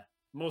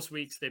most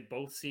weeks they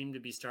both seem to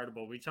be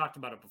startable. We talked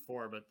about it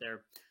before, but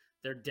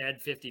their dead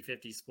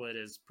 50-50 split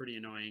is pretty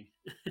annoying.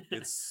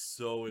 It's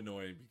so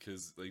annoying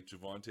because like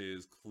Javonte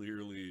is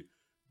clearly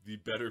the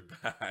better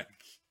back.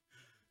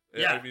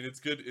 Yeah, I mean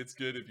it's good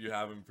if you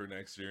have him for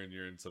next year and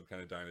you're in some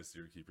kind of dynasty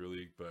or keeper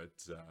league, but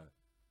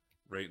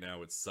right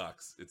now it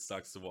sucks. It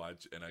sucks to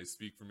watch, and I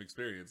speak from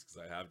experience because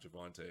I have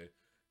Javonte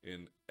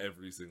in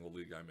every single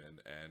league I'm in,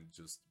 and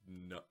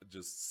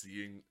just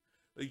seeing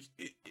like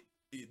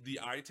the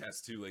eye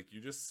test too. Like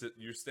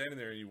you're standing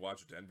there and you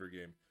watch a Denver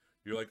game.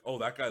 You're like, oh,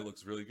 that guy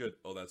looks really good.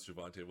 Oh, that's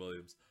Javonte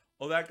Williams.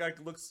 Oh, that guy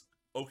looks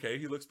okay.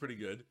 He looks pretty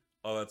good.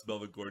 Oh, that's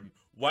Melvin Gordon.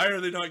 Why are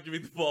they not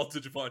giving the ball to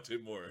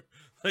Javonte more?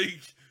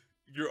 Like,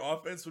 your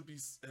offense would be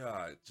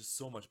just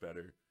so much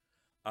better.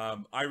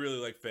 I really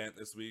like Fant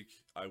this week.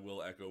 I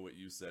will echo what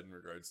you said in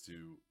regards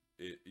to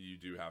it. You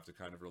do have to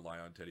kind of rely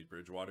on Teddy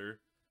Bridgewater.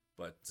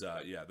 But,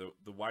 the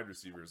wide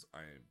receivers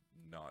I am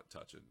not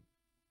touching.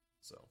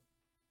 So...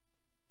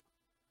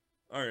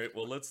 All right,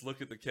 well, let's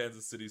look at the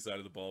Kansas City side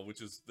of the ball,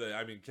 which is,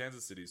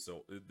 Kansas City,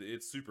 so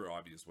it's super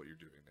obvious what you're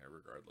doing there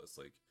regardless.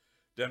 Like,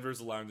 Denver's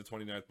allowing the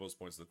 29th most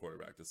points to the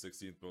quarterback, the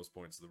 16th most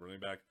points to the running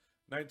back,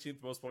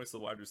 19th most points to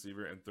the wide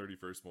receiver, and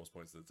 31st most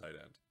points to the tight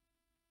end.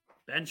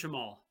 Bench them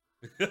all.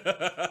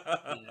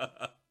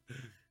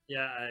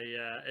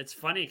 It's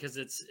funny because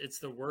it's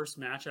the worst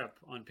matchup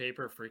on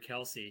paper for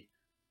Kelsey.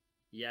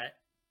 Yet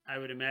I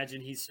would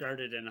imagine he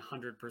started in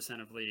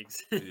 100% of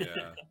leagues.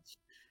 Yeah.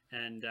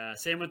 And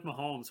same with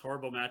Mahomes,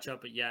 horrible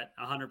matchup, but yet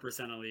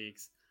 100% of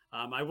leagues.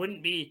 I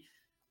wouldn't be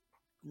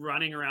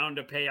running around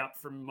to pay up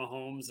for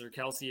Mahomes or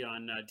Kelsey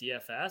on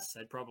DFS.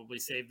 I'd probably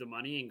save the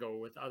money and go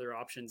with other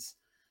options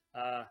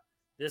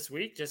this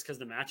week just because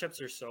the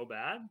matchups are so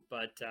bad.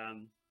 But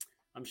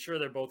I'm sure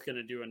they're both going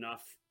to do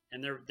enough,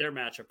 and they're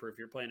matchup proof.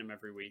 You're playing them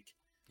every week,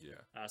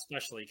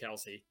 especially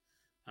Kelsey.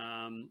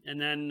 And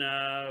then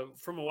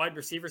from a wide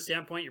receiver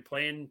standpoint, you're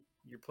playing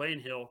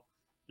Hill.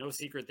 No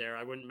secret there.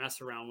 I wouldn't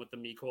mess around with the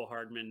Mecole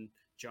Hardman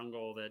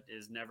jungle. That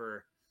is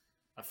never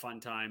a fun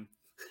time.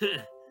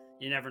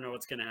 You never know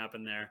what's going to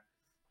happen there,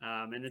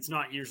 and it's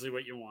not usually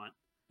what you want.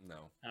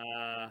 No.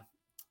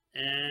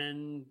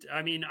 And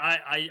I mean,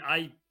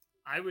 I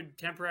would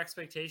temper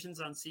expectations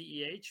on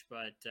CEH,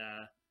 but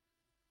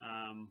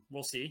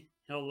we'll see.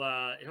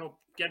 He'll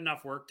get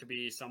enough work to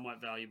be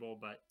somewhat valuable,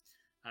 but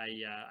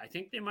I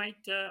think they might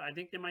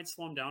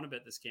slow him down a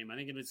bit this game. I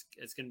think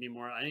it's going to be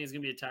more. I think it's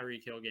going to be a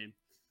Tyreek Hill game.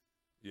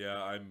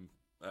 Yeah, I'm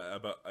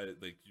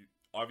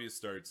obvious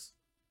starts: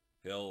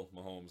 Hill,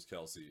 Mahomes,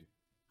 Kelsey.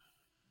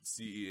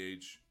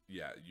 CEH,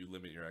 you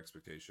limit your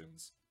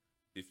expectations.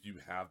 If you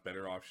have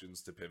better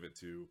options to pivot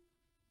to,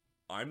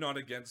 I'm not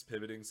against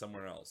pivoting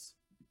somewhere else.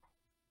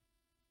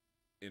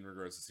 In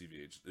regards to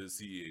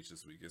CEH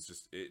this week, it's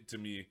just to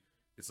me,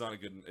 it's not a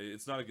good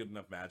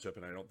enough matchup,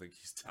 and I don't think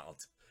he's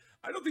talented.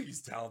 I don't think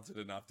he's talented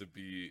enough to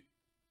be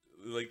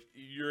like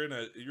you're in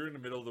a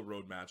middle of the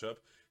road matchup.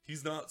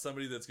 He's not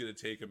somebody that's going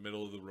to take a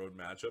middle of the road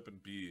matchup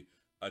and be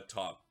a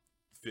top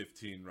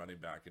 15 running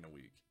back in a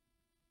week.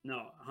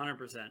 No,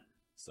 100%.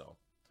 So,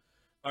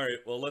 all right,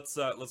 well let's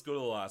go to the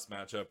last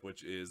matchup,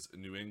 which is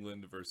New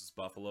England versus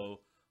Buffalo.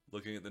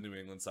 Looking at the New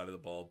England side of the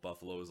ball,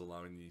 Buffalo is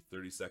allowing the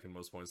 32nd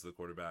most points to the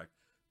quarterback,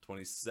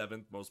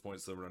 27th most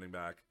points to the running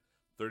back,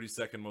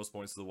 32nd most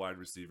points to the wide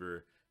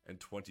receiver, and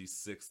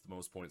 26th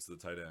most points to the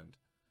tight end.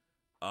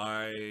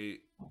 I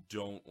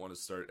don't want to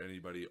start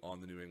anybody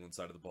on the New England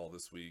side of the ball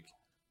this week.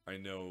 I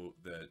know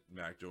that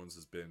Mac Jones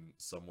has been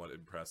somewhat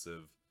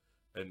impressive,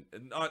 and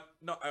not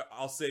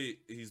I'll say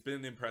he's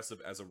been impressive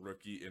as a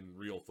rookie in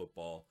real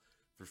football.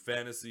 For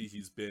fantasy,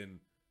 he's been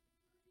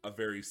a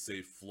very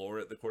safe floor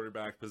at the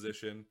quarterback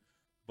position,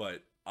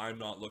 but I'm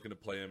not looking to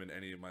play him in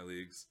any of my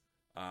leagues.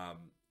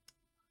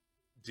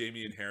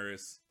 Damian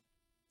Harris,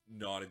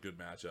 not a good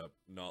matchup.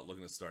 Not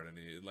looking to start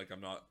any. Like,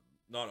 I'm not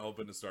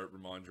hoping to start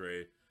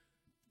Ramondre.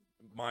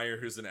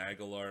 Myers and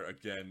Aguilar,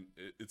 again,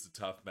 it's a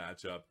tough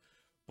matchup.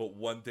 But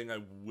one thing I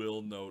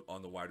will note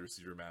on the wide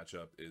receiver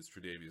matchup is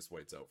Tre'Davious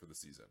White's out for the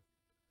season.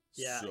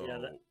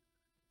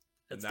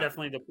 That's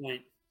definitely the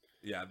point.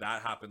 Yeah,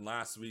 that happened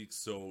last week,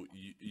 so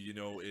you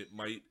know it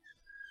might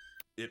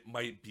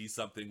be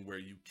something where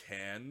you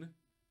can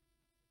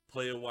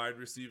play a wide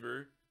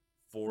receiver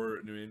for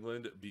New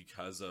England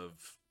because of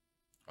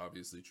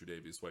obviously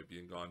Tre'Davious White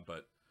being gone,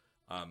 but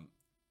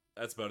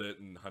that's about it.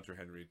 And Hunter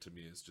Henry to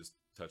me is just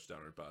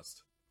touchdown or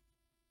bust.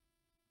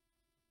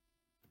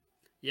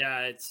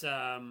 Yeah, it's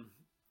I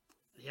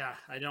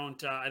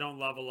don't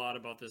love a lot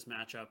about this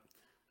matchup.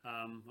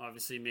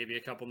 Obviously, maybe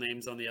a couple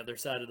names on the other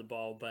side of the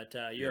ball, but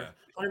you're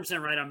 100%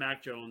 right on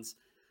Mac Jones.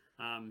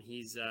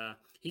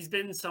 He's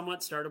been somewhat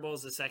startable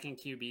as a second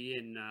QB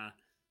in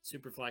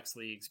Superflex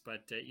leagues,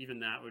 but even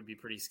that would be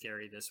pretty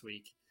scary this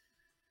week.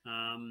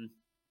 I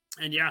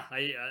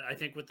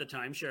think with the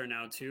timeshare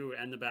now too,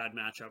 and the bad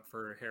matchup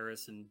for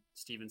Harris and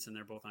Stevenson,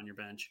 they're both on your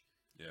bench.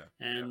 I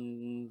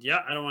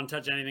don't want to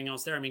touch anything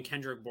else there. I mean,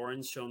 Kendrick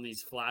Bourne's shown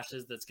these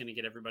flashes that's going to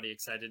get everybody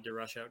excited to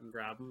rush out and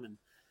grab him and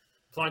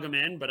plug him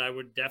in, but I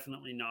would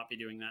definitely not be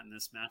doing that in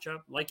this matchup.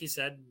 Like you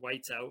said,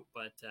 White's out,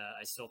 but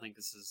I still think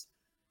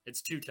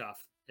it's too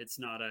tough. It's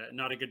not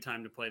a good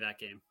time to play that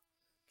game.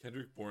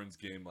 Kendrick Bourne's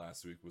game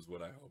last week was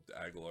what I hoped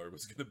Aguilar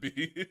was going to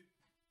be.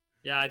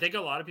 Yeah, I think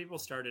a lot of people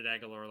started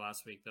Aguilar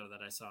last week, though,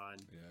 that I saw.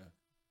 And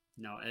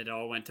no, it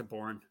all went to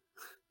Bourne.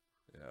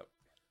 Yeah.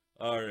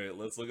 All right,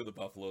 let's look at the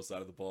Buffalo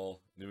side of the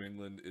ball. New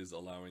England is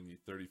allowing the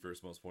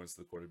 31st most points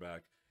to the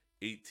quarterback,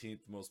 18th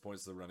most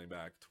points to the running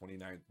back,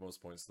 29th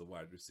most points to the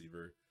wide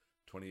receiver,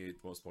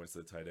 28th most points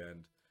to the tight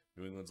end.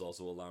 New England's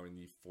also allowing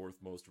the 4th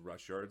most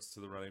rush yards to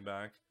the running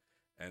back,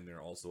 and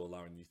they're also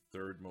allowing the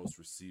 3rd most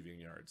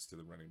receiving yards to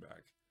the running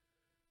back.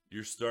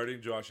 You're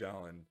starting Josh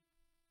Allen.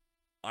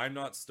 I'm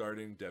not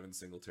starting Devin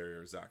Singletary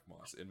or Zach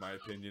Moss. In my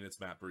opinion, it's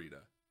Matt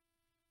Breida.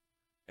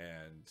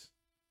 And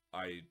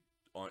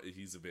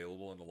he's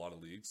available in a lot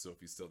of leagues, so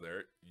if he's still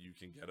there, you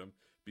can get him.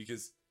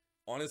 Because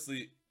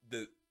honestly,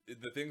 the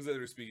things that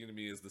are speaking to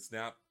me is the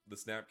snap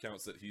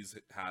counts that he's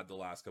had the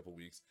last couple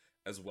weeks,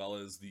 as well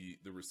as the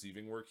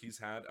receiving work he's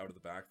had out of the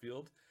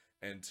backfield.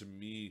 And to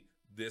me,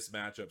 this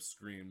matchup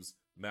screams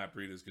Matt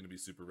Breida is going to be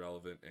super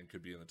relevant and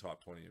could be in the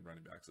top 20 in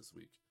running backs this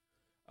week.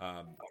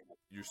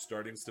 You're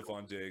starting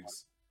Stephon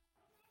Diggs.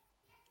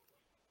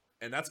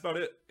 And that's about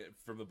it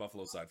from the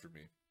Buffalo side for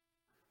me.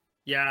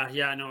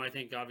 Yeah, no, I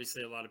think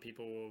obviously a lot of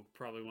people will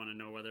probably want to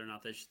know whether or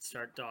not they should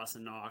start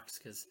Dawson Knox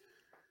because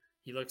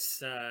he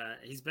looks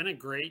he's been a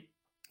great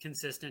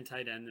consistent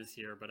tight end this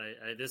year, but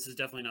I this is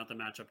definitely not the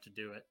matchup to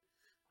do it.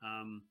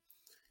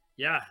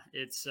 Yeah,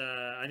 it's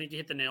I think you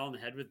hit the nail on the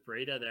head with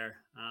Breda there.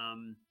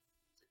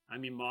 I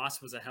mean,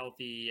 Moss was a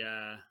healthy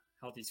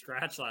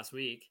scratch last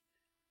week,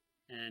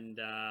 and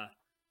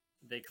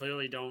they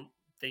clearly don't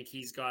think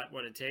he's got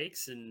what it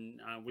takes. And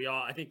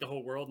I think the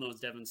whole world knows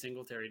Devin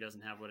Singletary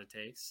doesn't have what it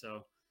takes.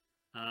 So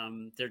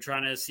they're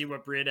trying to see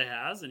what Breda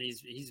has, and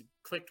he's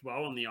clicked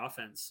well on the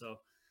offense. So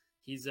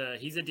he's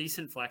a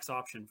decent flex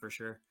option for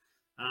sure.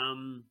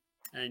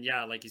 And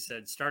yeah, like you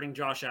said, starting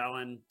Josh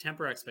Allen,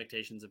 temper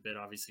expectations a bit,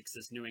 obviously, because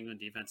this New England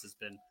defense has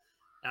been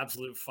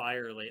absolute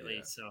fire lately.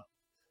 Yeah. So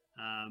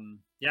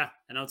yeah,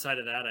 and outside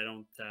of that, I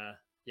don't.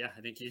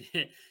 I think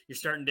you're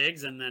starting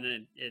Diggs, and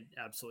then it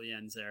absolutely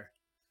ends there.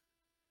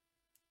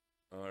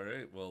 All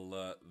right,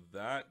 well,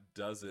 that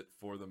does it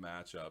for the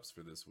matchups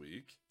for this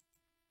week.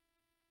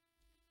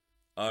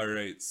 All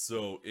right,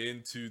 so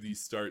into the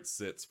start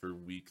sits for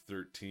week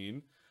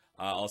 13.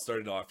 I'll start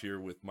it off here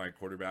with my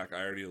quarterback.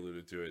 I already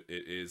alluded to it.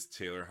 It is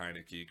Taylor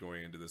Heineke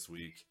going into this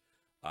week.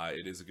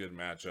 It is a good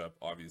matchup.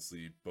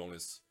 Obviously,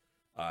 bonus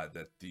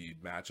that the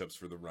matchups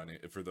for the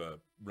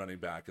running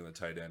back and the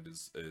tight end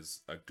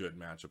is a good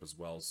matchup as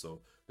well.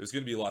 So there's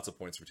going to be lots of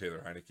points for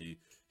Taylor Heineke.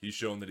 He's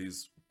shown that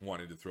he's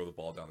wanting to throw the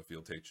ball down the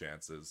field, take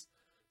chances.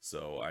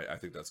 So I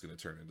think that's going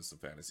to turn into some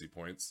fantasy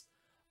points.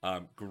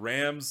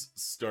 Graham's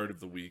start of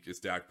the week is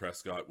Dak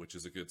Prescott, which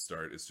is a good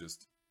start. It's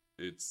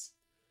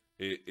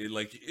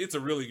a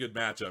really good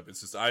matchup.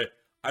 It's just I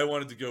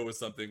wanted to go with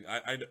something.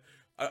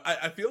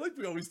 I feel like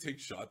we always take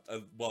shots.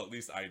 Well, at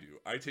least I do.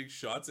 I take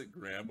shots at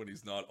Graham when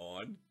he's not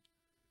on,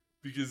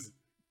 because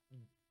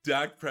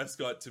Dak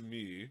Prescott to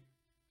me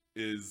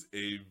is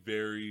a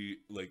very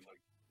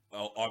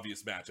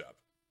obvious matchup.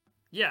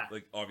 Yeah,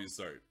 obvious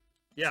start.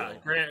 Yeah,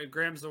 so.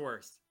 Graham's the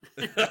worst.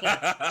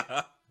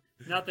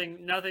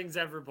 Nothing's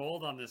ever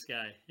bold on this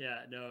guy. Yeah,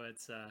 no,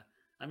 it's.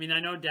 I mean, I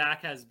know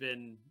Dak has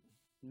been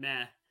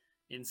meh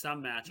in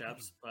some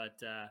matchups,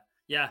 but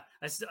yeah,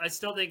 I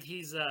still think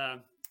he's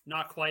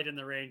not quite in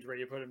the range where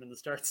you put him in the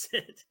start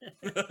sit.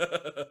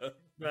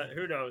 But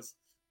who knows?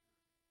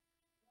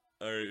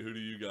 All right, who do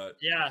you got?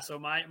 Yeah, so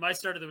my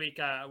start of the week,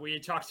 we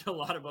talked a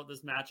lot about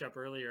this matchup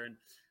earlier, and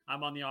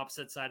I'm on the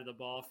opposite side of the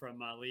ball from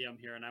Liam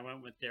here, and I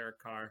went with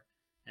Derek Carr.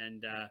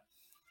 And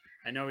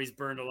I know he's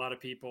burned a lot of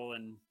people,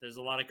 and there's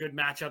a lot of good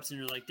matchups, and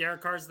you're like,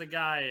 Derek Carr's the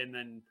guy, and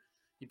then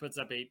he puts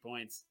up 8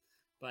 points.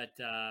 But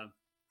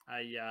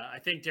I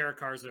think Derek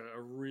Carr's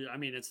I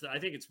think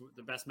it's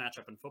the best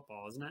matchup in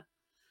football, isn't it?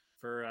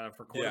 For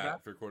quarterback. Yeah,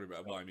 for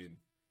quarterback. Well, I mean,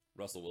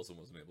 Russell Wilson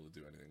wasn't able to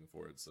do anything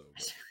for it, so.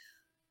 But.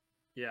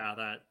 Yeah,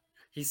 that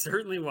he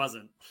certainly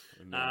wasn't.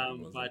 No,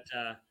 he wasn't.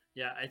 But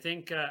yeah, I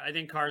think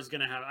Carr's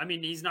gonna have. I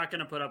mean, he's not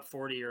gonna put up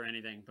 40 or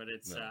anything, but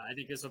it's. No. I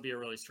think this will be a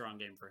really strong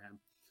game for him.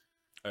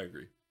 I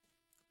agree.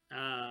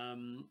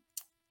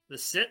 The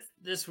sit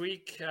this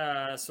week.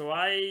 So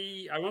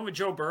I went with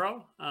Joe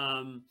Burrow.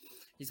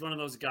 He's one of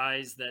those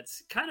guys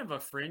that's kind of a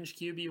fringe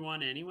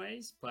QB1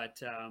 anyways,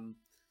 but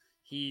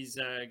he's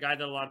a guy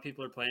that a lot of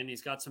people are playing.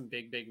 He's got some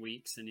big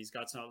weeks, and he's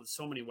got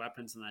so many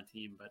weapons in that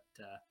team, but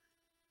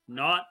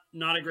not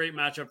a great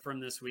matchup for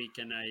him this week.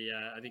 And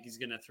I think he's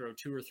going to throw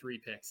 2 or 3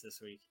 picks this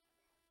week.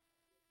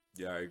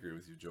 Yeah, I agree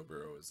with you. Joe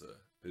Burrow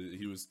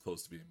he was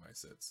close to being my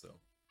sit, so.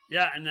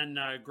 Yeah, and then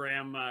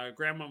Graham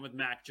went with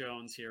Mac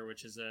Jones here,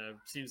 which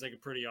seems like a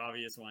pretty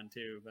obvious one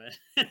too. But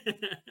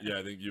yeah,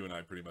 I think you and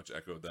I pretty much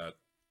echoed that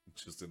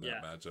just in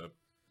that matchup.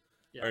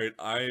 Yeah. All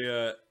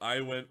right,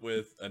 I went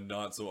with a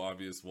not so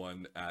obvious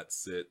one at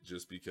sit,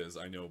 just because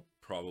I know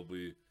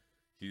probably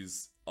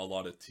he's a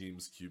lot of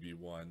teams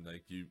QB1.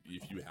 Like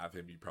if you have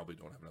him, you probably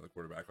don't have another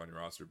quarterback on your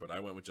roster. But I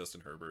went with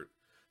Justin Herbert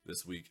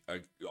this week,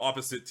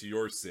 opposite to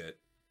your sit.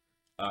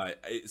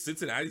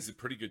 Cincinnati's a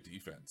pretty good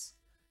defense.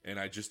 And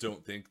I just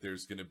don't think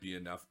there's going to be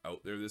enough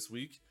out there this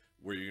week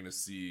where you're going to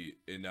see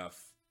enough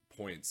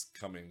points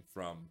coming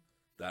from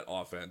that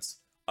offense,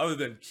 other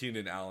than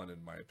Keenan Allen,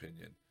 in my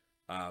opinion.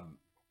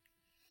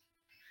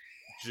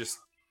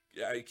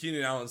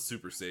 Keenan Allen's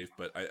super safe,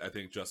 but I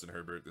think Justin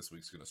Herbert this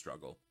week's going to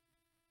struggle.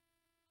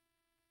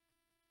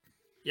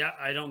 Yeah,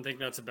 I don't think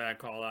that's a bad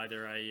call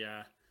either.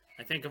 I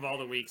think of all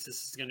the weeks,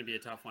 this is going to be a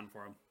tough one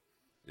for him.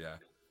 Yeah.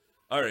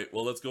 All right,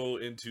 well, let's go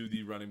into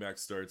the running back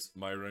starts.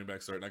 My running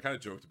back start, and I kind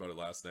of joked about it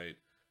last night.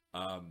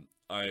 I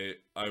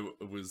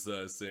was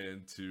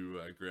saying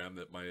to Graham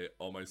that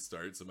all my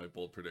starts and my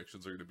bold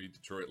predictions are going to be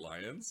Detroit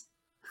Lions.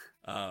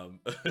 But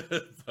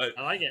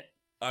I like it.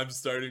 I'm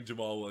starting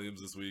Jamal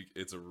Williams this week.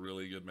 It's a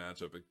really good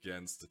matchup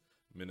against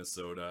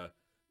Minnesota.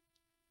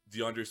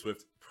 DeAndre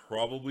Swift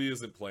probably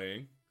isn't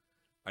playing.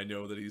 I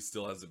know that he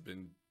still hasn't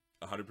been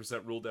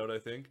 100% ruled out, I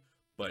think,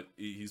 but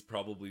he's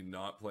probably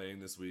not playing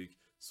this week.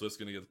 So it's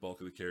going to get the bulk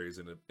of the carries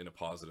in a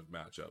positive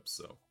matchup.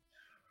 So,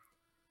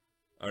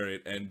 All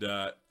right, and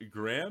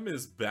Graham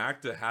is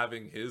back to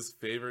having his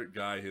favorite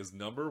guy, his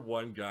number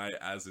one guy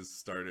as his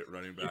start at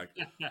running back,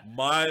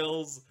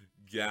 Myles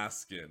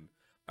Gaskin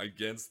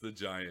against the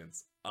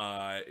Giants.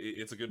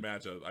 It's a good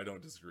matchup. I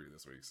don't disagree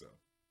this week. So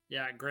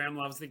yeah, Graham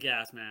loves the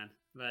gas, man.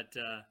 But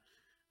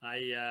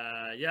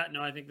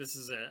I think this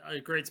is a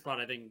great spot.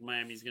 I think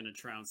Miami's going to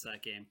trounce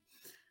that game.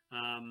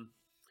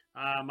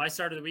 My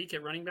start of the week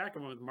at running back, I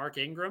went with Mark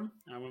Ingram.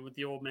 I went with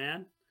the old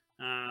man.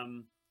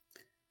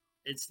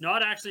 It's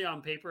not actually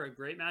on paper a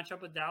great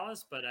matchup with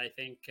Dallas, but I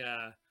think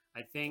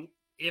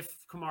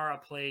if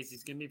Kamara plays,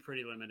 he's going to be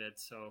pretty limited.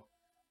 So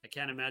I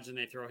can't imagine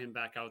they throw him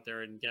back out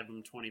there and give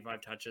him 25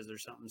 touches or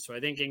something. So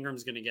I think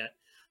Ingram's going to get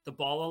the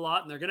ball a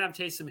lot, and they're going to have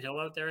Taysom Hill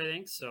out there, I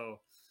think. So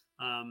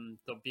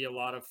there'll be a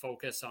lot of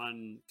focus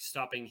on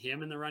stopping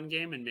him in the run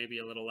game and maybe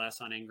a little less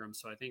on Ingram.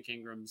 So I think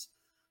Ingram's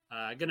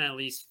going to at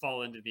least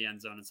fall into the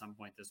end zone at some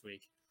point this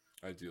week.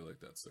 I do like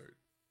that start.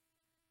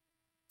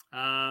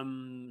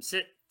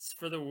 Sits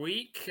for the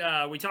week.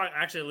 We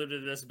actually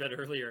alluded to this a bit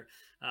earlier.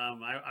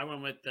 I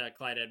went with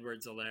Clyde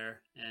Edwards-Helaire,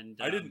 and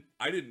I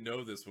didn't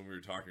know this when we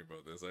were talking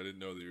about this. I didn't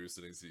know that you were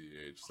sitting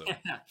CEH. So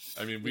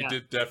I mean, we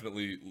did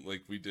definitely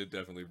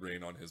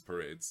rain on his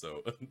parade.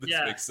 So this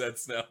makes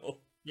sense now.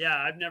 Yeah,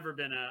 I'm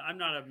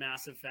not a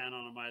massive fan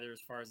on him either as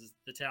far as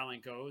the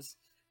talent goes.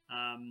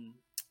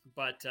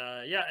 But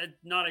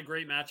not a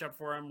great matchup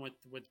for him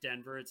with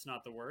Denver. It's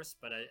not the worst,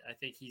 but I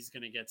think he's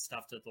going to get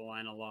stuffed at the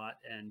line a lot,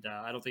 and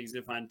I don't think he's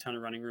going to find a ton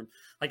of running room.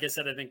 Like I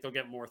said, I think they'll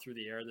get more through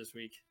the air this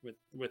week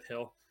with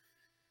Hill.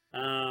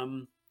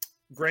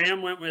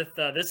 Graham went with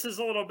this is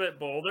a little bit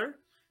bolder.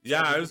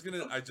 Yeah, I was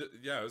gonna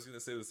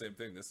say the same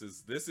thing. This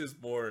is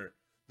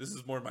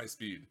more my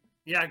speed.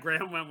 Yeah,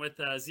 Graham went with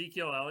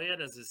Ezekiel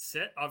Elliott as his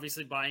sit,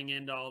 obviously buying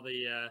into all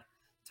the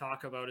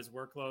talk about his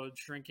workload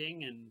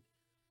shrinking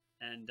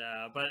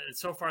but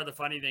so far the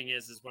funny thing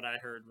is what I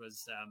heard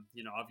was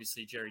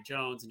obviously Jerry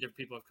Jones and different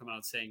people have come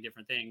out saying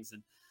different things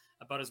and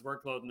about his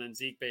workload, and then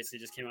Zeke basically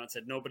just came out and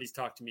said nobody's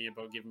talked to me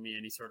about giving me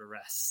any sort of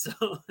rest.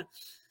 So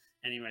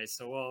anyway,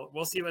 so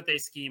we'll see what they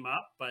scheme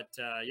up, but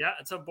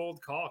it's a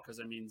bold call because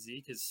I mean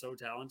Zeke is so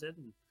talented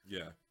and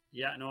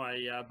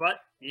but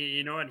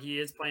you know what, he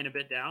is playing a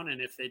bit down,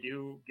 and if they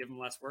do give him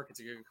less work,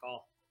 it's a good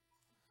call.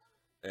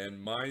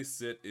 And my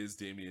sit is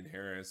Damian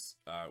Harris.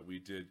 We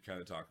did kind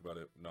of talk about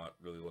it, not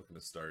really looking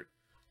to start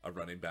a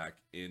running back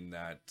in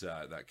that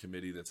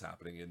committee that's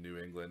happening in New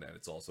England, and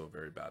it's also a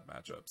very bad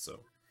matchup. So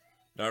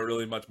not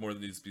really much more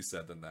that needs to be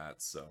said than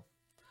that. So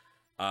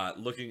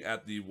looking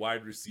at the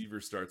wide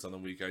receiver starts on the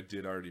week, I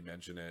did already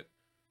mention it.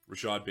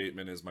 Rashad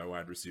Bateman is my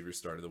wide receiver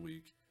start of the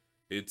week.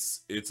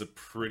 It's a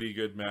pretty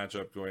good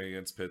matchup going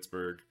against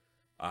Pittsburgh.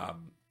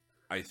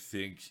 I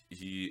think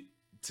he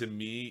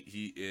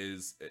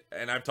is,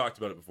 and I've talked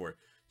about it before,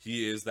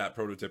 he is that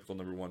prototypical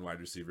number one wide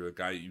receiver, the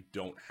guy you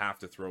don't have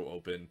to throw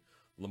open.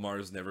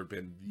 Lamar's never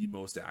been the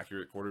most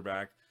accurate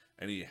quarterback,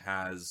 and he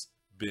has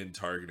been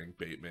targeting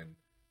Bateman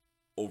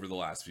over the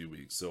last few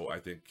weeks. So I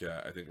think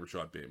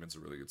Rashad Bateman's a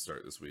really good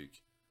start this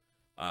week.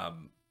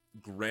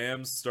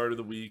 Graham's start of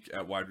the week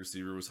at wide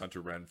receiver was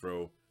Hunter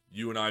Renfrow.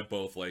 You and I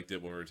both liked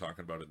it when we were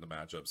talking about it in the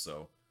matchup,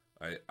 so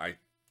I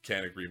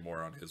can't agree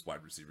more on his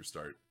wide receiver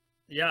start.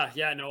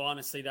 No,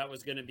 honestly, that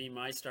was going to be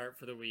my start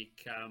for the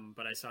week,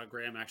 but I saw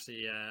Graham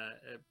actually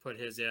put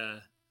his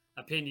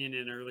opinion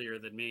in earlier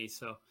than me,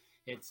 so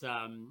it's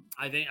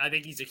I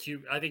think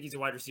he's a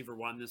wide receiver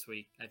one this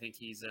week. I think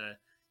he's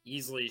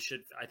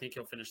I think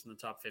he'll finish in the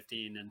top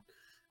 15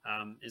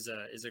 and is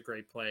a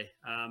great play.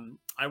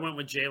 I went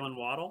with Jalen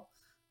Waddle.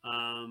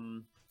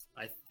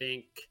 I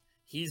think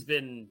he's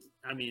been,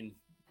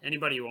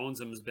 anybody who owns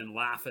him has been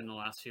laughing the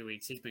last few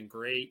weeks. He's been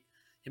great.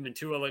 Him and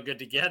Tua look good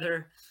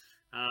together.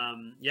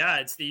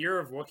 It's the year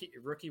of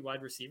rookie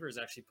wide receivers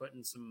actually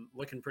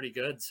looking pretty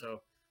good.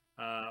 So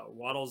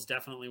Waddle's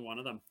definitely one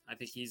of them. I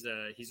think he's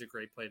a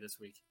great play this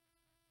week.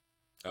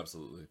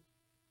 Absolutely.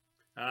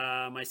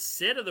 My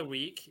sit of the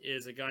week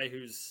is a guy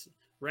who's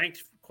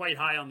ranked quite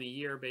high on the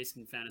year based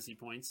in fantasy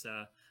points.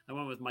 I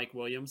went with Mike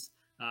Williams.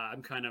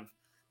 I'm kind of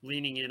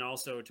leaning in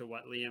also to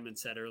what Liam had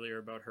said earlier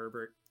about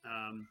Herbert.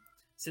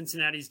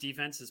 Cincinnati's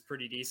defense is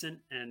pretty decent,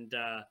 and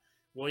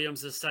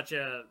Williams is such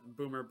a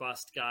boomer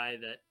bust guy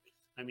that,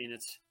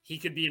 he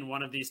could be in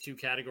one of these two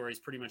categories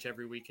pretty much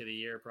every week of the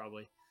year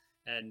probably.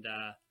 And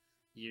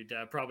you'd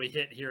probably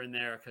hit here and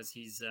there because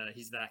he's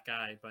that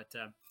guy. But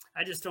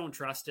I just don't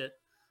trust it.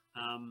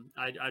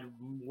 I'd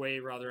way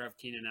rather have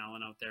Keenan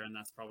Allen out there, and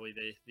that's probably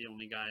the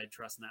only guy I'd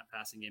trust in that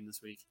passing game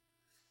this week.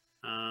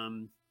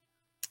 And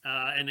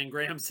then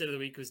Graham's sit of the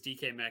week was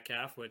DK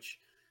Metcalf, which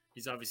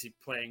he's obviously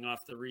playing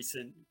off the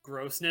recent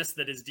grossness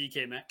that is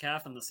DK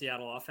Metcalf and the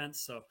Seattle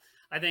offense. So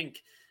I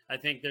think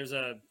there's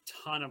a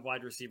ton of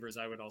wide receivers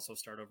I would also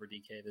start over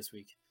DK this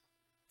week.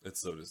 It's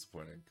so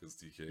disappointing because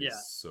DK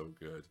is so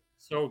good.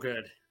 So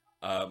good.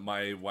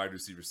 My wide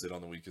receiver sit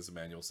on the week is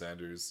Emmanuel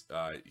Sanders.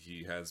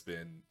 He has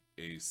been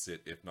a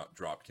sit, if not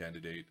drop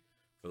candidate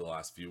for the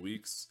last few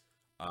weeks.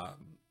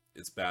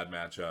 It's bad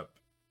matchup.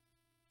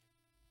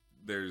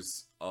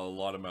 There's a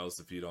lot of mouths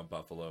to feed on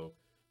Buffalo.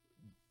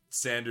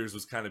 Sanders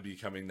was kind of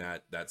becoming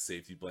that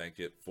safety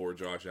blanket for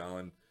Josh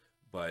Allen,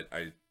 but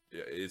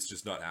it's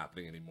just not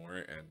happening anymore,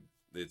 and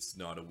it's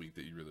not a week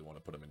that you really want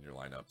to put him in your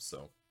lineup.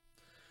 So,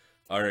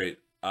 all right,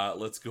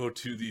 let's go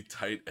to the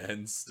tight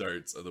end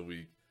starts of the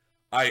week.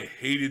 I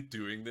hated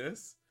doing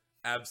this.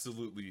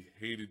 Absolutely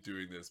hated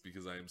doing this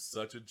because I am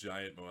such a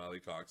giant Mo Alley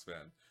Cox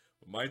fan.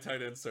 My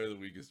tight end start of the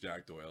week is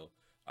Jack Doyle.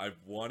 I've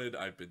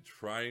been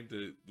trying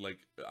to, like,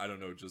 I don't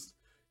know, just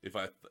if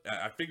I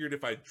figured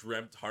if I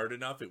dreamt hard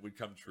enough, it would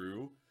come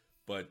true.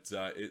 But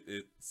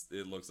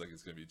it looks like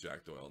it's going to be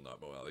Jack Doyle, not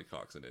Mo Alley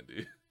Cox in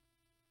Indy.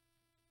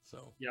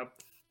 So. Yep.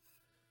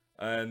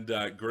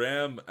 And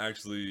Graham,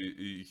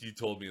 actually, he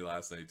told me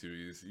last night,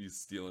 too, he's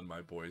stealing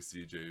my boy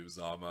CJ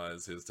Uzama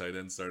as his tight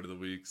end start of the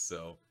week.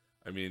 So,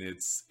 I mean,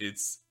 it's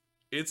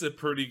a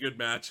pretty good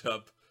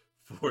matchup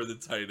for the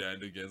tight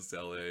end against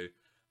LA.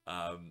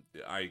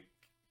 I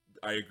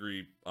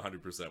agree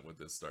 100% with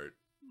this start.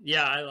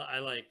 Yeah, I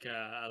like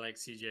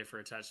CJ for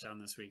a touchdown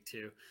this week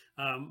too.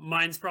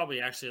 Mine's probably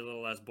actually a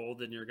little less bold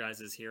than your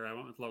guys's here. I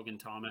went with Logan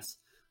Thomas.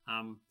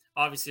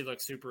 Obviously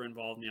looked super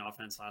involved in the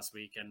offense last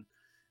week, and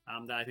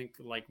I think,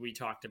 like we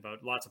talked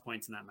about, lots of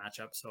points in that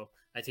matchup. So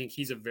I think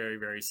he's a very,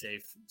 very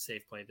safe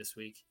play this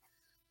week.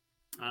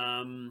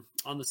 On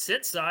the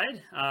sit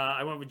side,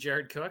 I went with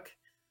Jared Cook.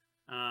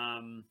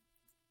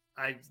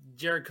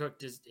 Jared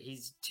Cook,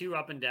 he's too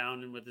up and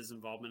down with his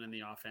involvement in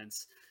the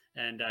offense,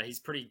 and he's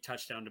pretty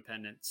touchdown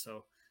dependent.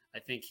 So I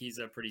think he's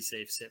a pretty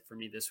safe sit for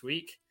me this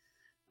week.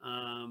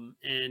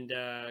 And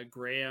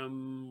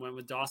Graham went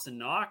with Dawson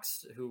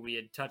Knox, who we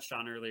had touched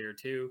on earlier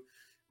too.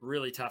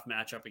 Really tough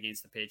matchup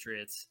against the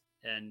Patriots,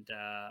 and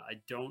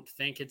I don't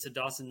think it's a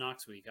Dawson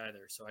Knox week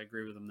either. So I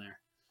agree with him there.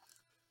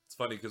 It's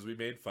funny because we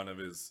made fun of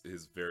his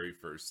very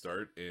first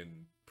start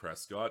in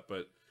Prescott,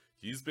 but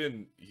he's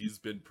been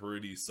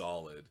pretty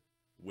solid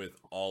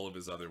with all of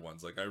his other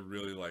ones. Like, I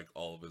really like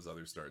all of his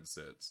other start and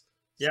sits.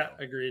 Yeah,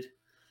 agreed.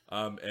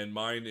 And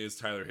mine is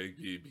Tyler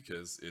Higbee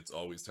because it's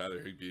always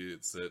Tyler Higbee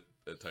at sit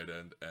at tight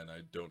end, and I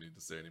don't need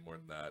to say any more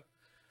than that.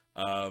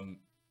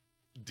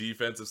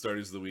 Defensive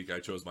starters of the week, I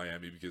chose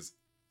Miami because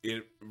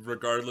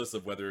regardless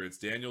of whether it's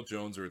Daniel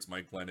Jones or it's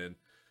Mike Glennon,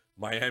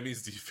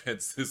 Miami's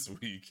defense this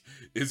week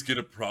is going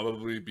to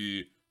probably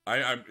be,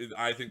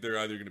 I think they're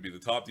either going to be the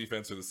top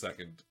defense or the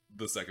second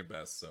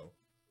best. So,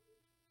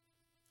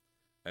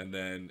 and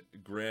then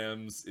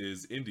Graham's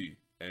is Indy,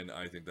 and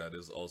I think that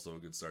is also a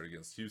good start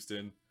against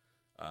Houston.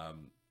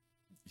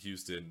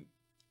 Houston,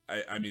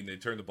 I mean, they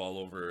turned the ball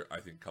over,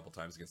 I think, a couple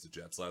times against the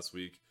Jets last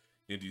week.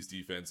 Indy's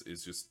defense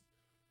is just,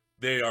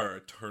 they are a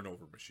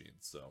turnover machine.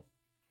 So,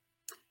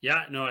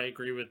 yeah, no, I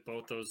agree with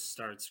both those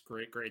starts.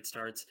 Great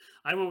starts.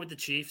 I went with the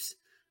Chiefs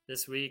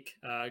this week.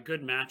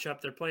 Good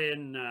matchup. They're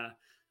playing.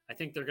 I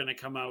think they're going to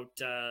come out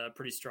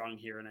pretty strong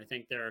here, and I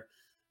think they're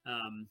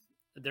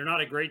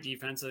not a great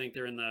defense. I think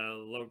they're in the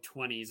low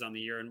 20s on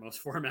the year in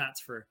most formats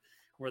for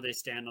where they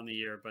stand on the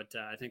year. But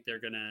I think they're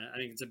gonna. I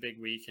think it's a big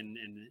week, and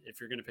if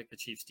you're going to pick the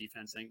Chiefs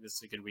defense, I think this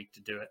is a good week to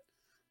do it.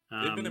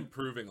 They've been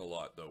improving a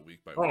lot though,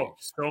 week by week. Oh,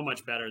 so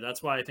much better.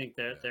 That's why I think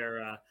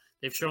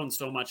they've shown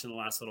so much in the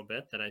last little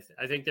bit that I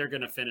think they're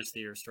going to finish the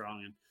year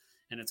strong,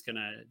 and it's going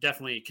to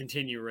definitely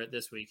continue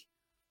this week.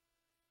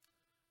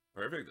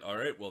 Perfect. All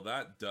right. Well,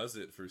 that does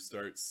it for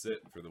start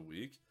sit for the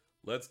week.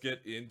 Let's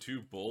get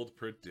into bold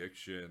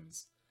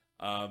predictions.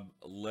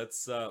 Let's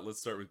start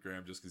with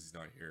Graham just because he's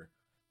not here.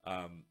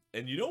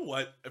 And you know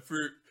what?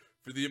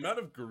 For the amount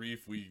of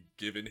grief we've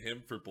given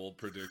him for bold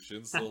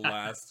predictions the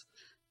last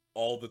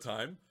all the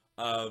time,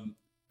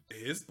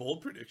 his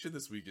bold prediction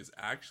this week is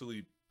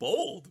actually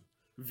bold.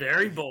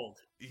 Very bold.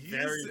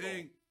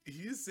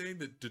 He's saying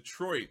that the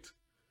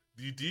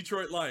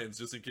Detroit Lions,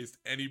 just in case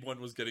anyone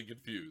was getting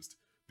confused,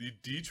 the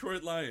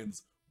Detroit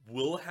Lions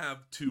will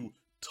have 2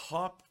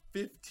 top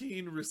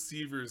 15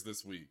 receivers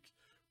this week,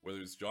 whether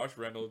it's Josh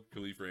Reynolds,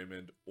 Khalif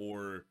Raymond,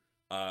 or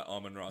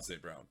Amon-Ra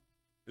St. Brown.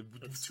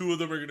 2 of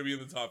them are going to be in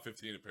the top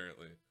 15,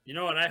 apparently. You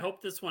know what? I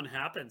hope this one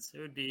happens.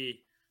 That would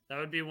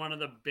be one of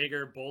the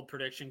bigger bold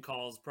prediction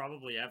calls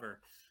probably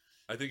ever.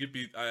 I think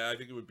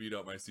it would beat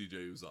out my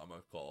CJ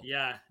Uzama call.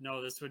 Yeah,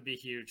 no, this would be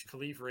huge.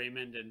 Khalif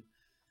Raymond and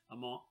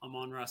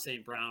Amon-Ra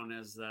St. Brown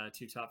as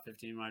 2 top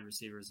 15 wide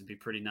receivers would be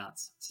pretty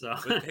nuts. So,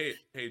 but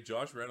hey,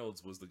 Josh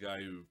Reynolds was the guy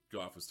who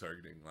Goff was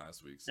targeting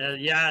last week. So.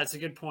 Yeah, it's a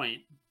good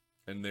point.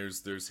 And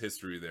there's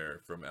history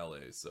there from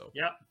LA. So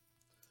yep.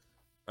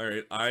 All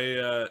right,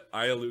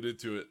 I alluded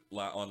to it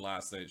on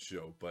last night's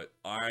show, but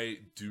I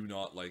do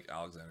not like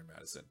Alexander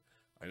Mattison.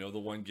 I know the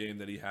one game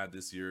that he had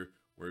this year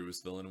where he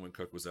was filling in when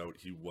Cook was out,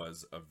 he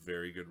was a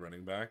very good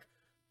running back,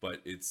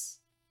 but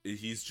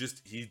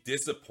he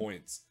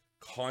disappoints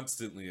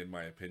constantly, in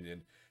my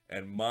opinion.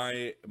 And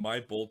my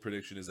bold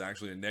prediction is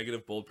actually a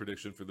negative bold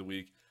prediction for the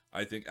week.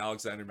 I think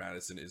Alexander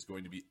Mattison is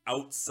going to be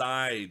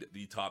outside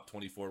the top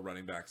 24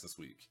 running backs this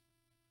week.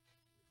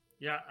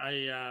 Yeah,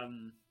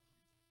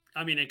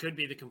 I mean, it could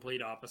be the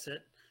complete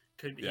opposite.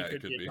 He could be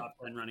a top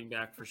 10 running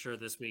back for sure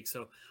this week.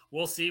 So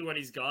we'll see what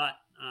he's got,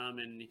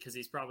 and because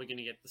he's probably going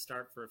to get the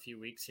start for a few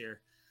weeks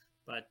here.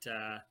 But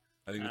I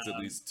think it's at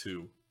least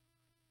 2.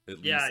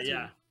 At Yeah, least two.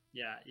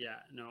 yeah.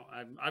 No,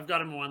 I've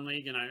got him in one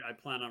league, and I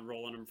plan on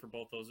rolling him for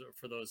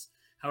those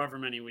however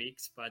many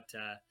weeks. But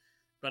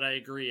I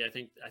agree. I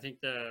think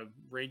the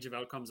range of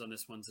outcomes on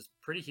this one's is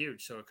pretty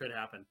huge, so it could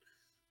happen.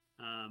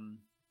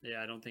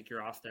 Yeah, I don't think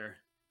you're off there.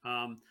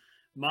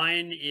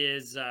 Mine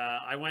is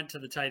I went to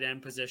the tight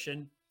end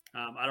position.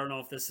 I don't know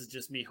if this is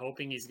just me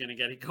hoping he's going to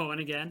get it going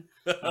again,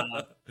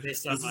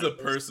 based on This is my a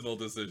personal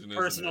decision,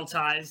 personal isn't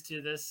it? ties to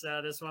this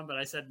one. But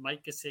I said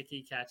Mike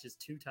Gesicki catches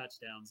 2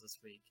 touchdowns this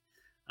week.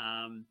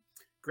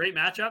 Great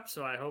matchup,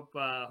 so I hope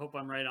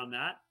I'm right on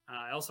that.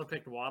 I also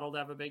picked Waddle to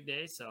have a big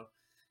day,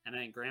 and I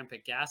think Graham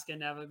picked Gaskin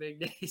to have a big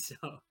day. So,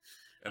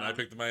 and I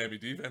picked the Miami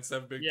defense to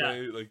have a big yeah,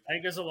 day. Like, I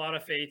think there's a lot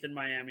of faith in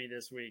Miami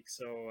this week.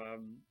 So,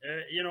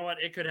 you know what?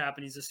 It could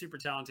happen. He's a super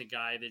talented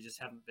guy. They just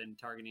haven't been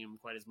targeting him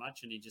quite as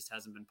much, and he just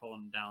hasn't been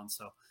pulling him down.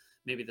 So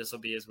maybe this will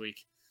be his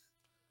week.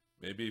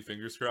 Maybe,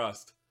 fingers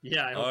crossed.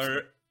 Yeah, I hope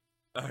so.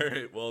 All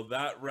right. Well,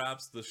 that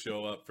wraps the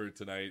show up for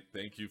tonight.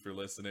 Thank you for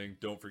listening.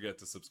 Don't forget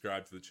to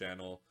subscribe to the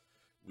channel.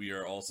 We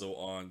are also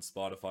on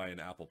Spotify and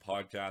Apple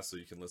Podcasts, so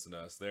you can listen to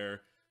us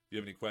there. If you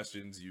have any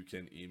questions, you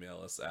can email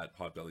us at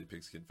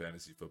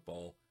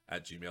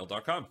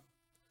potbellypigskinfantasyfootball@gmail.com.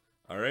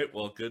 All right.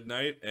 Well, good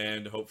night,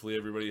 and hopefully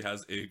everybody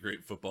has a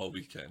great football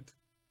weekend.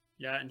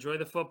 Yeah, enjoy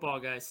the football,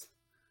 guys.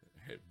 All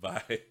right,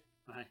 bye.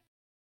 Bye.